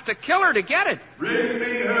 we'll have to kill her to get it. Bring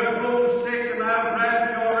me her broomstick and I'll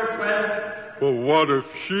grant your request. But what if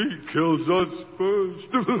she kills us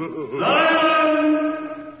first?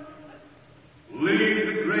 Silence! Leave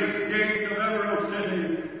the great gate of Emerald City.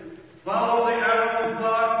 Follow the arrow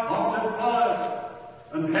dark haunted forest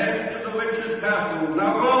and head to the witch's castle.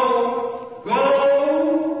 Now go,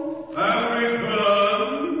 and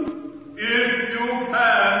return if you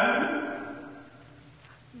can.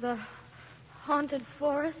 The haunted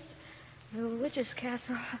forest, the witch's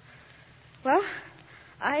castle. Well,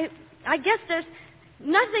 I guess there's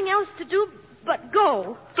nothing else to do but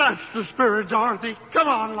go. That's the spirit, Dorothy. Come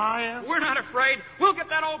on, Lion. We're not afraid. We'll get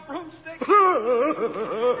that old broomstick.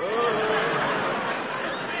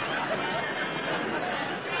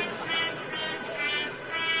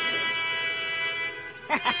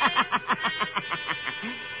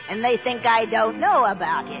 And they think I don't know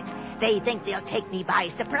about it. They think they'll take me by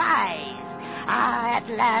surprise. At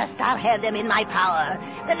last I'll have them in my power.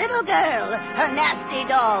 The little girl, her nasty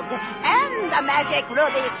dog, and the magic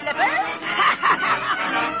ruby slippers.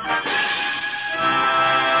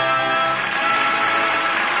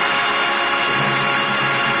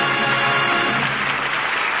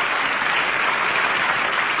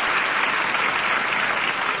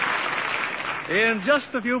 In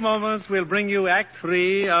just a few moments, we'll bring you Act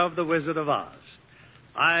 3 of The Wizard of Oz.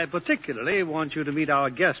 I particularly want you to meet our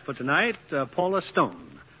guest for tonight, Paula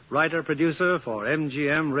Stone, writer-producer for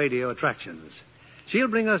MGM Radio Attractions. She'll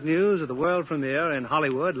bring us news of the world premiere in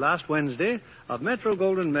Hollywood last Wednesday of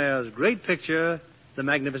Metro-Goldwyn-Mayer's great picture, The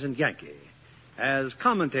Magnificent Yankee. As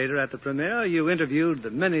commentator at the premiere, you interviewed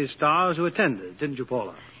the many stars who attended, didn't you,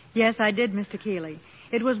 Paula? Yes, I did, Mr. Keeley.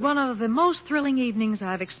 It was one of the most thrilling evenings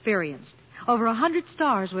I've experienced. Over 100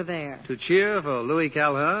 stars were there. To cheer for Louis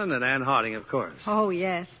Calhern and Anne Harding, of course. Oh,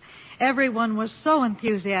 yes. Everyone was so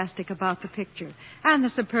enthusiastic about the picture. And the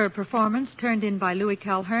superb performance turned in by Louis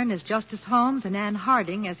Calhern as Justice Holmes and Anne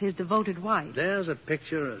Harding as his devoted wife. There's a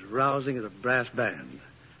picture as rousing as a brass band.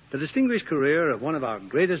 The distinguished career of one of our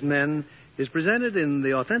greatest men is presented in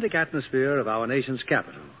the authentic atmosphere of our nation's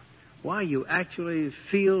capital. Why, you actually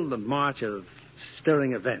feel the march of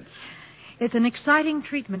stirring events. It's an exciting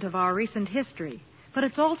treatment of our recent history, but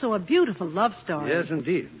it's also a beautiful love story. Yes,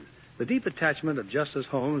 indeed. The deep attachment of Justice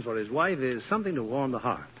Holmes for his wife is something to warm the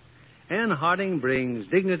heart. Anne Harding brings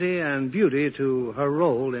dignity and beauty to her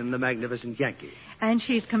role in The Magnificent Yankee. And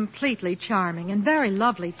she's completely charming and very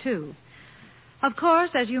lovely, too. Of course,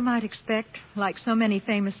 as you might expect, like so many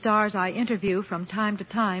famous stars I interview from time to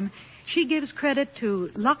time, she gives credit to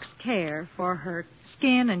Lux Care for her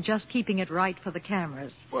skin and just keeping it right for the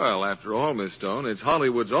cameras. Well, after all, Miss Stone, it's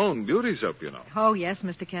Hollywood's own beauty soap, you know. Oh, yes,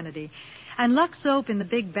 Mr. Kennedy. And Lux soap in the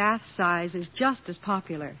big bath size is just as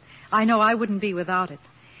popular. I know I wouldn't be without it.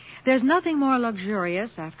 There's nothing more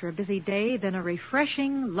luxurious after a busy day than a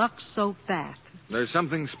refreshing Lux soap bath. There's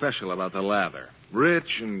something special about the lather.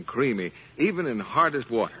 Rich and creamy, even in hardest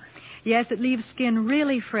water. Yes, it leaves skin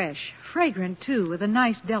really fresh. Fragrant, too, with a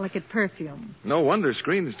nice, delicate perfume. No wonder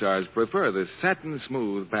screen stars prefer this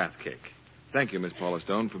satin-smooth bath cake. Thank you, Miss Paula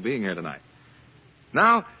Stone, for being here tonight.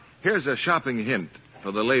 Now, here's a shopping hint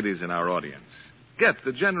for the ladies in our audience. Get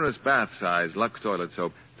the generous bath-size Lux toilet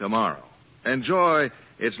soap tomorrow. Enjoy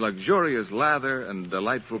its luxurious lather and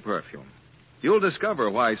delightful perfume. You'll discover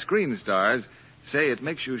why screen stars say it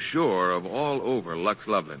makes you sure of all-over Lux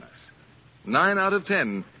loveliness. 9 out of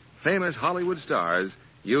 10 famous Hollywood stars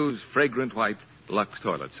use fragrant white Lux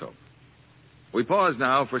toilet soap. We pause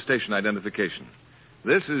now for station identification.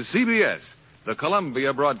 This is CBS, the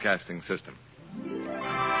Columbia Broadcasting System.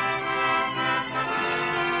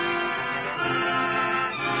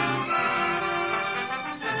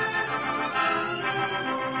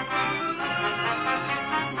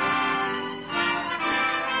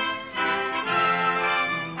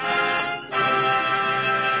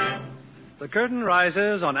 The curtain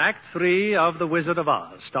rises on Act 3 of The Wizard of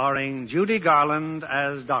Oz, starring Judy Garland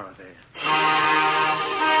as Dorothy.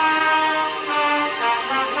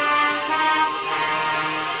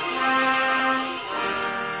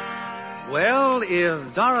 Well,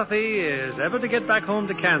 if Dorothy is ever to get back home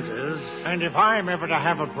to Kansas... And if I'm ever to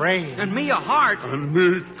have a brain... And me a heart... And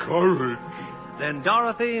me courage... Then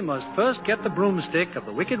Dorothy must first get the broomstick of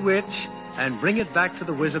the Wicked Witch and bring it back to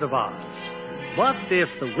the Wizard of Oz. But if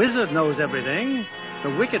the wizard knows everything, the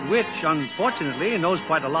Wicked Witch, unfortunately, knows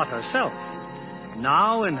quite a lot herself.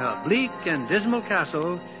 Now, in her bleak and dismal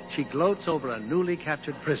castle, she gloats over a newly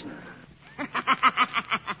captured prisoner.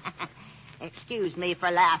 Excuse me for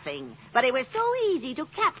laughing, but it was so easy to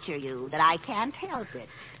capture you that I can't help it.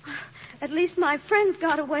 At least my friends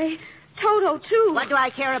got away. Toto, too. What do I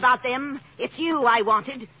care about them? It's you I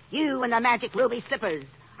wanted. You and the magic ruby slippers.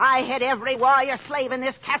 I had every warrior slave in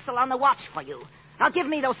this castle on the watch for you. Now give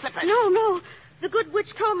me those slippers. No. The good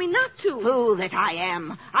witch told me not to. Fool that I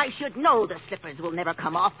am. I should know the slippers will never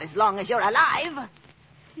come off as long as you're alive.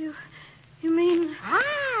 You mean...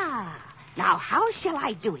 Ah. Now, how shall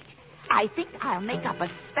I do it? I think I'll make up a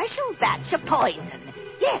special batch of poison.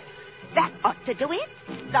 Yes, that ought to do it.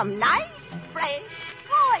 Some nice, fresh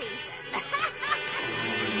poison.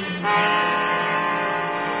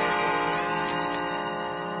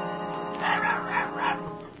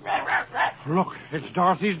 Look, it's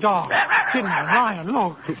Dorothy's dog. Tin Man, Lion,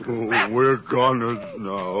 look. Oh, we're goners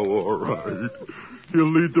now, all right.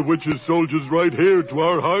 He'll lead the witch's soldiers right here to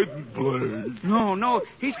our hiding place. No.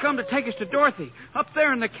 He's come to take us to Dorothy, up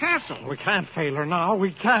there in the castle. We can't fail her now.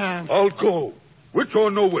 We can't. I'll go. Witch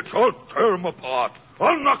or no witch, I'll tear him apart.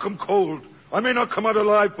 I'll knock him cold. I may not come out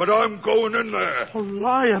alive, but I'm going in there. Oh,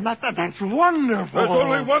 Lion, that's wonderful. There's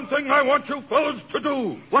only one thing I want you fellas to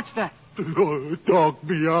do. What's that? Talk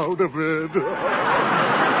me out of it.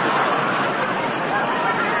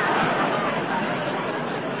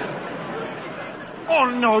 Oh,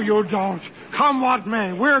 no, you don't. Come what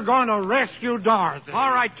may, we're going to rescue Dorothy.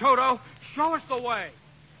 All right, Toto, show us the way.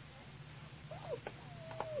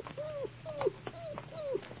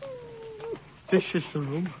 This is the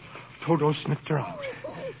room. Toto sniffed her out.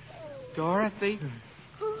 Dorothy?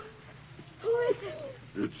 Who is it?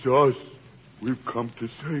 It's us. We've come to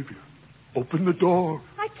save you. Open the door.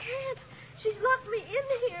 I can't. She's locked me in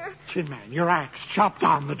here. Tin Man, your axe chopped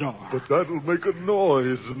down the door. But that'll make a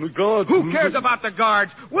noise, and the guards... Who cares about the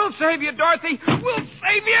guards? We'll save you, Dorothy. We'll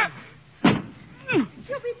save you.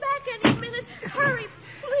 She'll be back any minute. Hurry,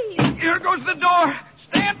 please. Here goes the door.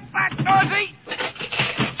 Stand back, Dorothy.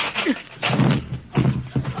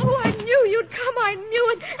 Oh, I knew you'd come. I knew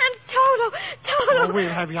it. And Toto. Oh, we'll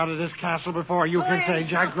have you out of this castle before you can say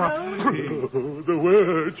Jack Gruff. The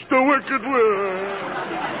witch. The wicked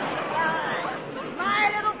witch. My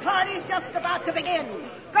little party's just about to begin.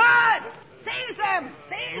 Guard! Seize them!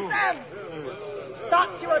 Seize them!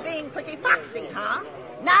 Thought you were being pretty foxy, huh?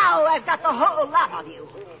 Now I've got the whole lot of you.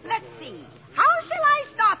 Let's see. How shall I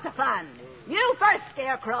start the fun? You first,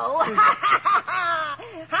 Scarecrow.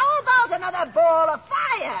 How about another ball of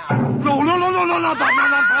fire? No, not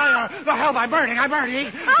fire. The hell, I'm burning. I'll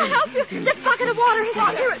help you. This bucket of water is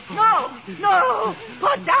on here. No.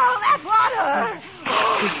 Put down that water.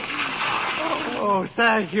 Oh,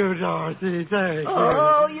 thank you, Dorothy. Thank you.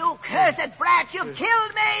 Oh, you cursed brat. You've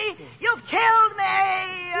killed me. You've killed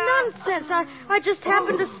me. Nonsense. I just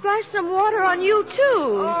happened to splash some water on you,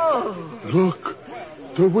 too. Oh. Look.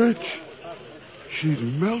 The witch. She's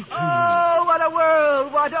melting. Oh, what a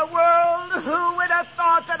world, what a world. Who would have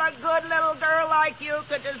thought that a good little girl like you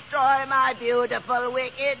could destroy my beautiful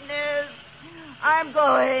wickedness? I'm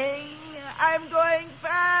going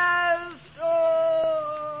fast.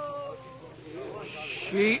 Oh.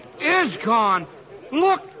 She is gone.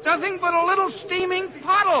 Look, nothing but a little steaming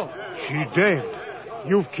puddle. She's dead.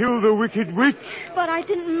 You've killed the wicked witch. But I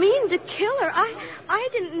didn't mean to kill her. I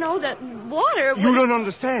didn't know that water would... You don't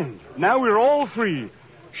understand. Now we're all free.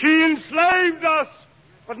 She enslaved us.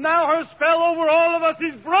 But now her spell over all of us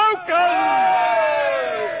is broken.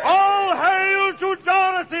 All hail to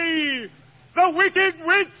Dorothy. The wicked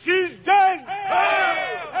witch is dead.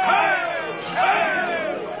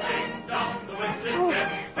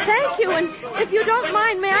 Thank you, and if you don't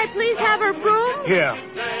mind, may I please have her broom? Here,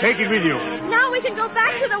 take it with you. Now we can go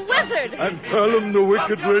back to the wizard. And tell him the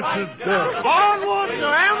wicked witch is dead. Onward to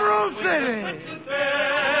Emerald City.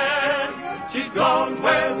 She's gone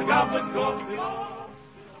where the goblins go.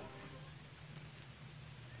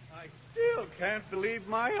 I still can't believe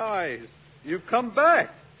my eyes. You've come back.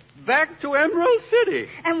 Back to Emerald City.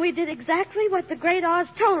 And we did exactly what the great Oz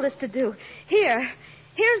told us to do.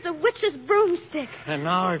 Here's the witch's broomstick. And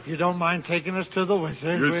now, if you don't mind taking us to the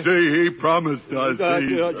wizard... You see, he promised us.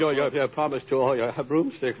 Yeah, promised to. Oh, yeah, a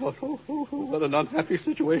broomstick. What an unhappy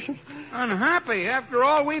situation. Unhappy? After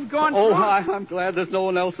all we've gone through? Oh, I'm glad there's no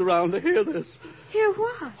one else around to hear this. Hear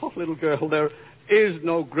what? Oh, little girl, there is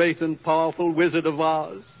no great and powerful Wizard of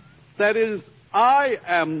Oz. That is, I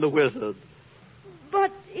am the wizard.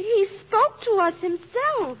 But he He spoke to us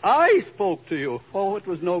himself. I spoke to you. Oh, it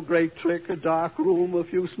was no great trick, a dark room, a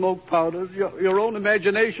few smoke powders. Your own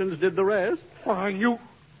imaginations did the rest. Why, you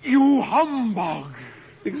humbug.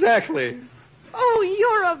 Exactly. Oh,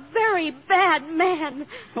 you're a very bad man.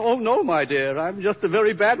 Oh, no, my dear. I'm just a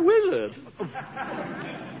very bad wizard.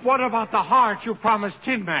 What about the heart you promised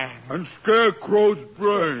Tin Man? And Scarecrow's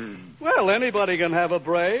brain. Well, anybody can have a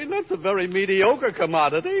brain. That's a very mediocre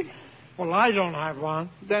commodity. Well, I don't have one.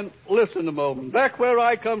 Then listen a moment. Back where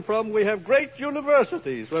I come from, we have great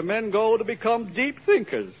universities where men go to become deep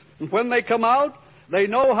thinkers. And when they come out, they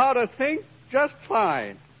know how to think just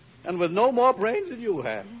fine. And with no more brains than you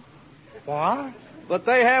have. What? But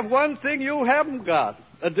they have one thing you haven't got,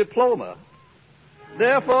 a diploma.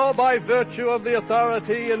 Therefore, by virtue of the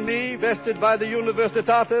authority in me vested by the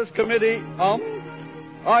Universitatis Committee,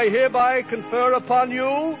 I hereby confer upon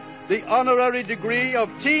you the honorary degree of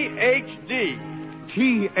Ph.D.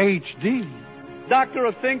 Ph.D.? Doctor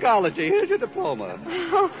of Thinkology. Here's your diploma.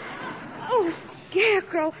 Oh,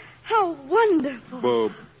 Scarecrow, how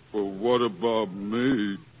wonderful. But what about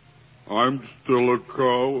me? I'm still a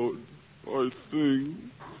coward, I think.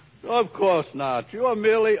 Of course not. You are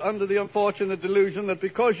merely under the unfortunate delusion that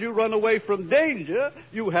because you run away from danger,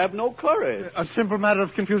 you have no courage. A simple matter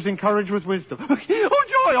of confusing courage with wisdom. Oh,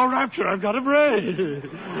 joy, oh, rapture, I've got a brain.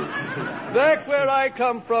 Back where I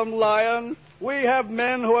come from, Lion, we have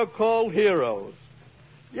men who are called heroes.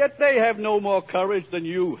 Yet they have no more courage than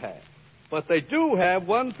you have. But they do have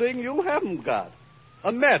one thing you haven't got,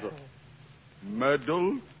 a medal.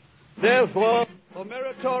 Medal? Therefore, for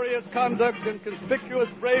meritorious conduct and conspicuous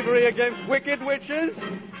bravery against wicked witches,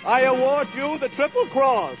 I award you the Triple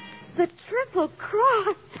Cross. The Triple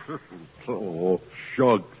Cross? Oh,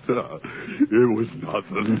 shucks. It was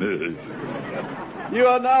nothing. You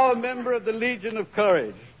are now a member of the Legion of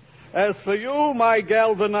Courage. As for you, my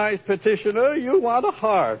galvanized petitioner, you want a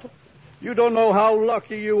heart. You don't know how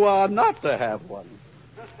lucky you are not to have one.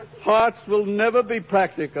 Hearts will never be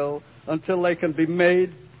practical until they can be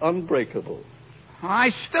made unbreakable.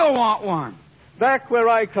 I still want one. Back where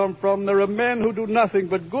I come from, there are men who do nothing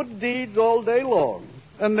but good deeds all day long,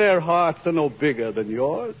 and their hearts are no bigger than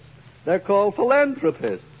yours. They're called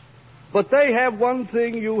philanthropists. But they have one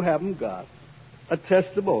thing you haven't got, a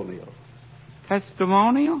testimonial.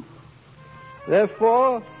 Testimonial?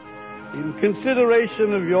 Therefore, in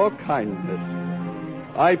consideration of your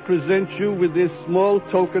kindness, I present you with this small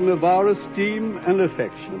token of our esteem and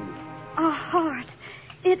affection. A heart.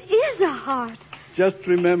 It is a heart. Just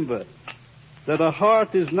remember that a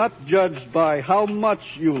heart is not judged by how much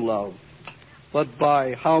you love, but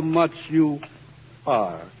by how much you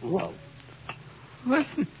are loved.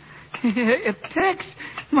 Listen, it ticks.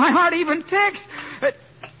 My heart even ticks.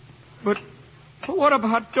 But what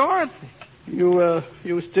about Dorothy?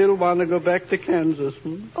 You still want to go back to Kansas,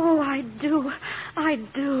 Oh, I do. I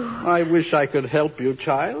do. I wish I could help you,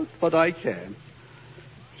 child, but I can't.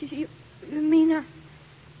 You mean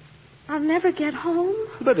I'll never get home?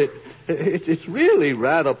 But it's really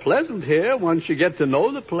rather pleasant here once you get to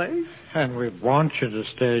know the place. And we want you to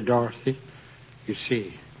stay, Dorothy. You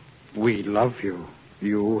see, we love you.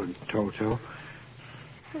 You and Toto.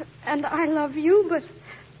 And I love you, but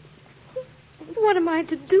what am I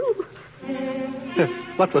to do?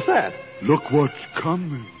 What was that? Look what's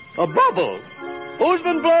coming. A bubble. Who's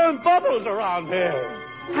been blowing bubbles around here?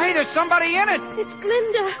 Hey, there's somebody in it. It's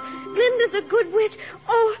Glinda. Glinda's a good witch.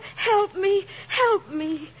 Oh, help me. Help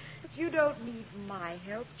me. But you don't need my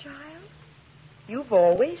help, child. You've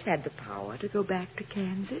always had the power to go back to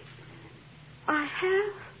Kansas. I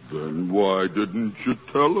have. Then why didn't you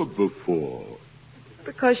tell her before?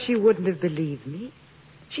 Because she wouldn't have believed me.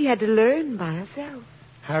 She had to learn by herself.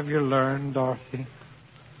 Have you learned, Dorothy?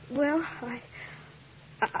 Well,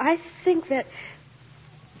 I think that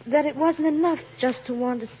it wasn't enough just to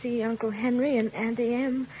want to see Uncle Henry and Auntie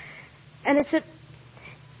Em. And it's that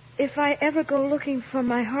if I ever go looking for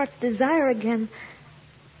my heart's desire again,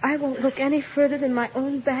 I won't look any further than my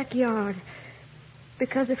own backyard.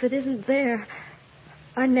 Because if it isn't there,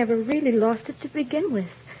 I never really lost it to begin with.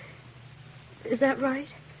 Is that right?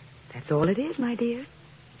 That's all it is, my dear.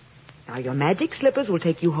 Now, your magic slippers will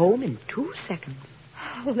take you home in 2 seconds.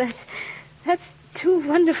 Oh, that's too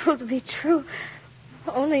wonderful to be true.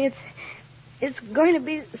 Only it's going to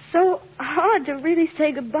be so hard to really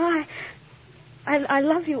say goodbye. I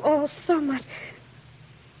love you all so much.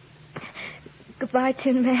 Goodbye,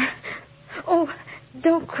 Tin Man. Oh,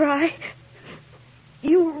 don't cry.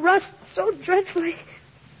 You rust so dreadfully.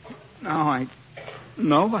 Now I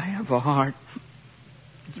know I have a heart.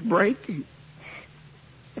 It's breaking.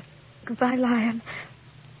 Goodbye, Lion.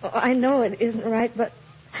 Oh, I know it isn't right, but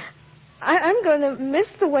I'm going to miss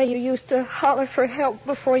the way you used to holler for help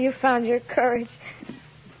before you found your courage.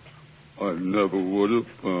 I never would have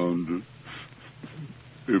found it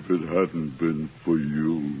if it hadn't been for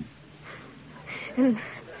you. And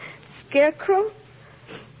Scarecrow,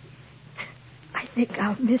 I think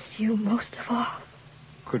I'll miss you most of all.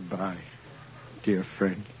 Goodbye, dear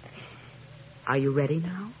friend. Are you ready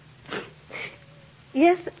now?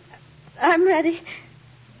 Yes, I'm ready.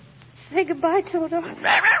 Say goodbye, Toto.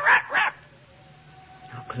 Now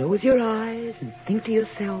close your eyes and think to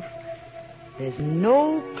yourself, there's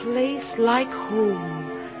no place like home.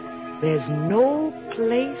 There's no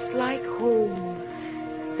place like home.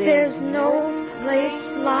 There's no place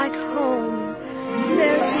like home.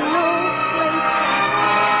 There's no place.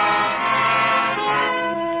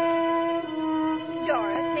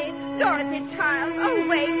 Dorothy, child, oh,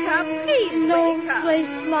 wake up, please No wake up.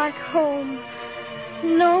 place like home.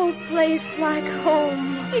 No place like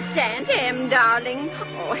home. It's Aunt Em, darling.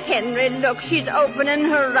 Oh, Henry, look, she's opening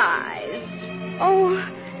her eyes. Oh,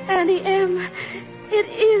 Auntie Em, it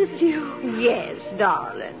is you. Yes,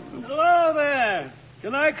 darling. Hello there.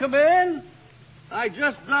 Can I come in? I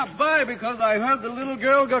just dropped by because I heard the little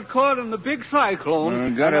girl got caught in the big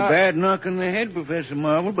cyclone. Got a bad knock on the head, Professor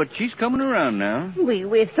Marvel, but she's coming around now.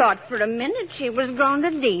 We thought for a minute she was going to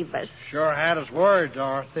leave us. Sure had us worried,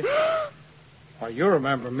 Dorothy. Why, you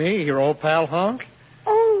remember me, your old pal Hunk?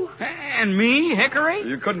 Oh. And me, Hickory?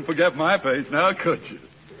 You couldn't forget my face now, could you?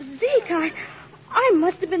 Zeke, I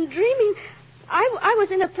must have been dreaming. I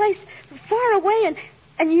was in a place far away,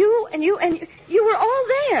 and you were all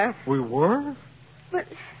there. We were? But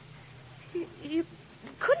you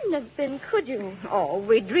couldn't have been, could you? Oh,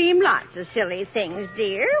 we dream lots of silly things,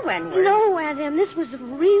 dear, when we're... No, Aunt Em, this was a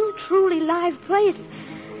real, truly live place.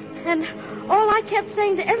 And all I kept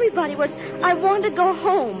saying to everybody was, I want to go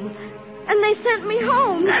home. And they sent me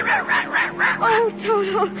home. Oh,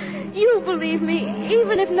 Toto, you believe me,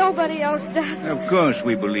 even if nobody else does. Of course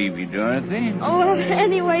we believe you, Dorothy. Oh, well,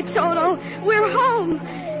 anyway, Toto, we're home.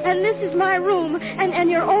 And this is my room, and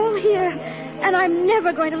you're all here. And I'm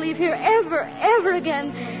never going to leave here ever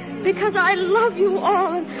again. Because I love you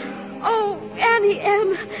all. And, oh, Auntie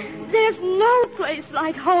Em, there's no place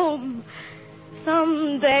like home.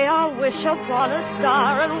 Someday I'll wish upon a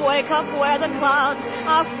star and wake up where the clouds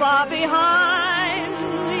are far behind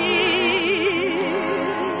me.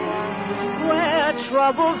 Where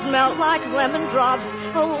troubles melt like lemon drops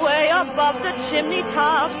away above the chimney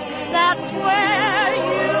tops. That's where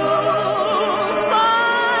you'll find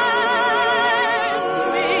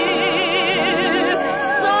me.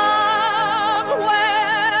 Somewhere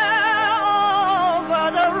over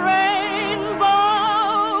the rainbow,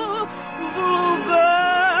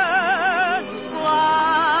 bluebirds fly.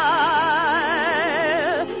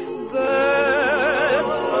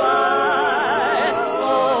 Birds fly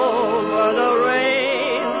over the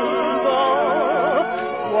rainbow.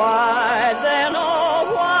 Why then,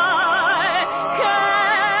 oh, why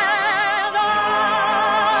can't I?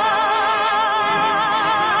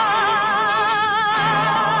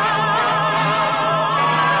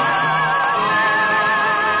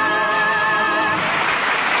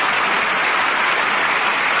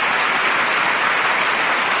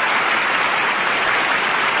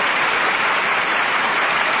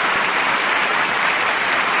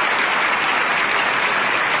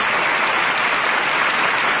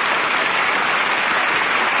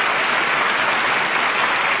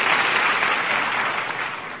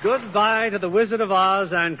 Goodbye to the Wizard of Oz,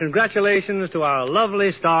 and congratulations to our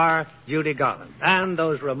lovely star, Judy Garland, and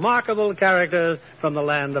those remarkable characters from the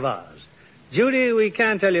land of Oz. Judy, we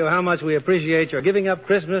can't tell you how much we appreciate your giving up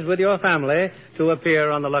Christmas with your family to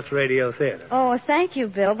appear on the Lux Radio Theater. Oh, thank you,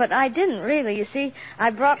 Bill, but I didn't really. You see, I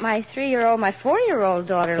brought my 4-year-old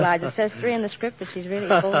daughter, Eliza. It says 3 in the script, but she's really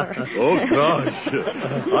 4. Oh, gosh.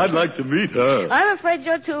 I'd like to meet her. I'm afraid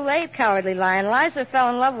you're too late, Cowardly Lion. Eliza fell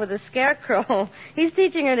in love with the Scarecrow. He's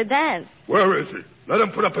teaching her to dance. Where is he? Let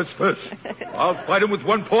him put up his fist. I'll fight him with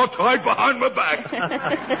one paw tied behind my back.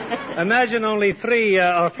 Imagine only 3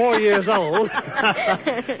 or 4 years old,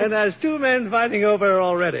 and has 2 men fighting over her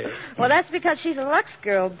already. Well, that's because she's a Lux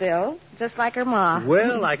girl, Bill, just like her ma.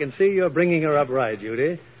 Well, I can see you're bringing her up right,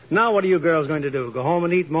 Judy. Now what are you girls going to do? Go home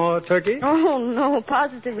and eat more turkey? Oh, no,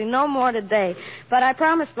 positively no more today. But I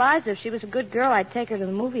promised Liza if she was a good girl, I'd take her to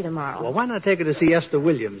the movie tomorrow. Well, why not take her to see Esther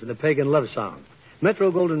Williams in the Pagan Love Song?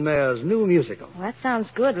 Metro-Goldwyn-Mayer's new musical. Well, that sounds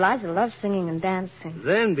good. Liza loves singing and dancing.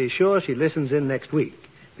 Then be sure she listens in next week,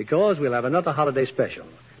 because we'll have another holiday special.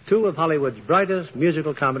 2 of Hollywood's brightest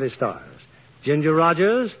musical comedy stars, Ginger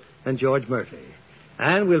Rogers and George Murphy.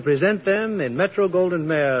 And we'll present them in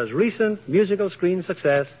Metro-Goldwyn-Mayer's recent musical screen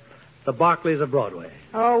success, the Barclays of Broadway.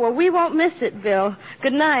 Oh, well, we won't miss it, Bill.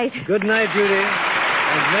 Good night. Good night, Judy.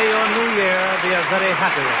 And may your new year be a very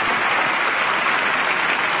happy one.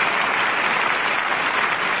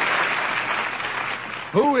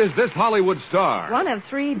 Who is this Hollywood star? One of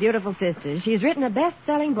 3 beautiful sisters. She's written a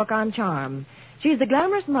best-selling book on charm. She's the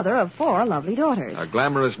glamorous mother of 4 lovely daughters. A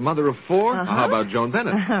glamorous mother of 4? Uh-huh. How about Joan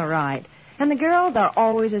Bennett? Right. And the girls are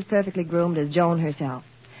always as perfectly groomed as Joan herself.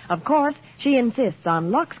 Of course, she insists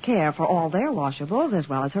on Lux care for all their washables as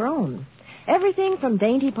well as her own. Everything from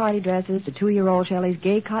dainty party dresses to 2-year-old Shelley's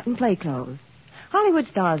gay cotton play clothes. Hollywood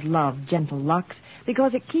stars love gentle Lux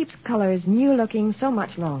because it keeps colors new-looking so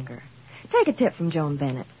much longer. Take a tip from Joan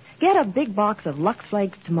Bennett. Get a big box of Lux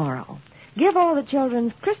Flakes tomorrow. Give all the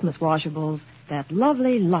children's Christmas washables that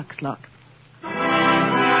lovely Lux look.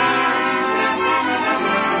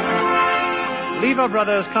 Lever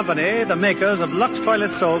Brothers Company, the makers of Lux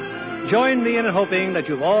Toilet Soap, join me in hoping that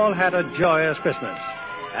you've all had a joyous Christmas.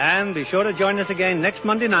 And be sure to join us again next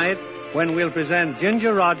Monday night when we'll present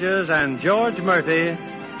Ginger Rogers and George Murphy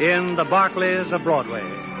in The Barclays of Broadway.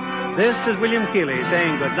 This is William Keighley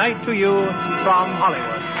saying good night to you from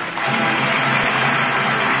Hollywood.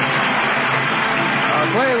 Our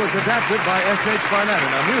play was adapted by S.H. Barnett,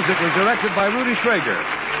 and our music was directed by Rudy Schrager.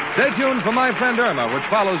 Stay tuned for My Friend Irma, which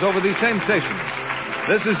follows over these same stations.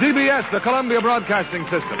 This is CBS, the Columbia Broadcasting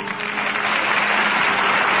System.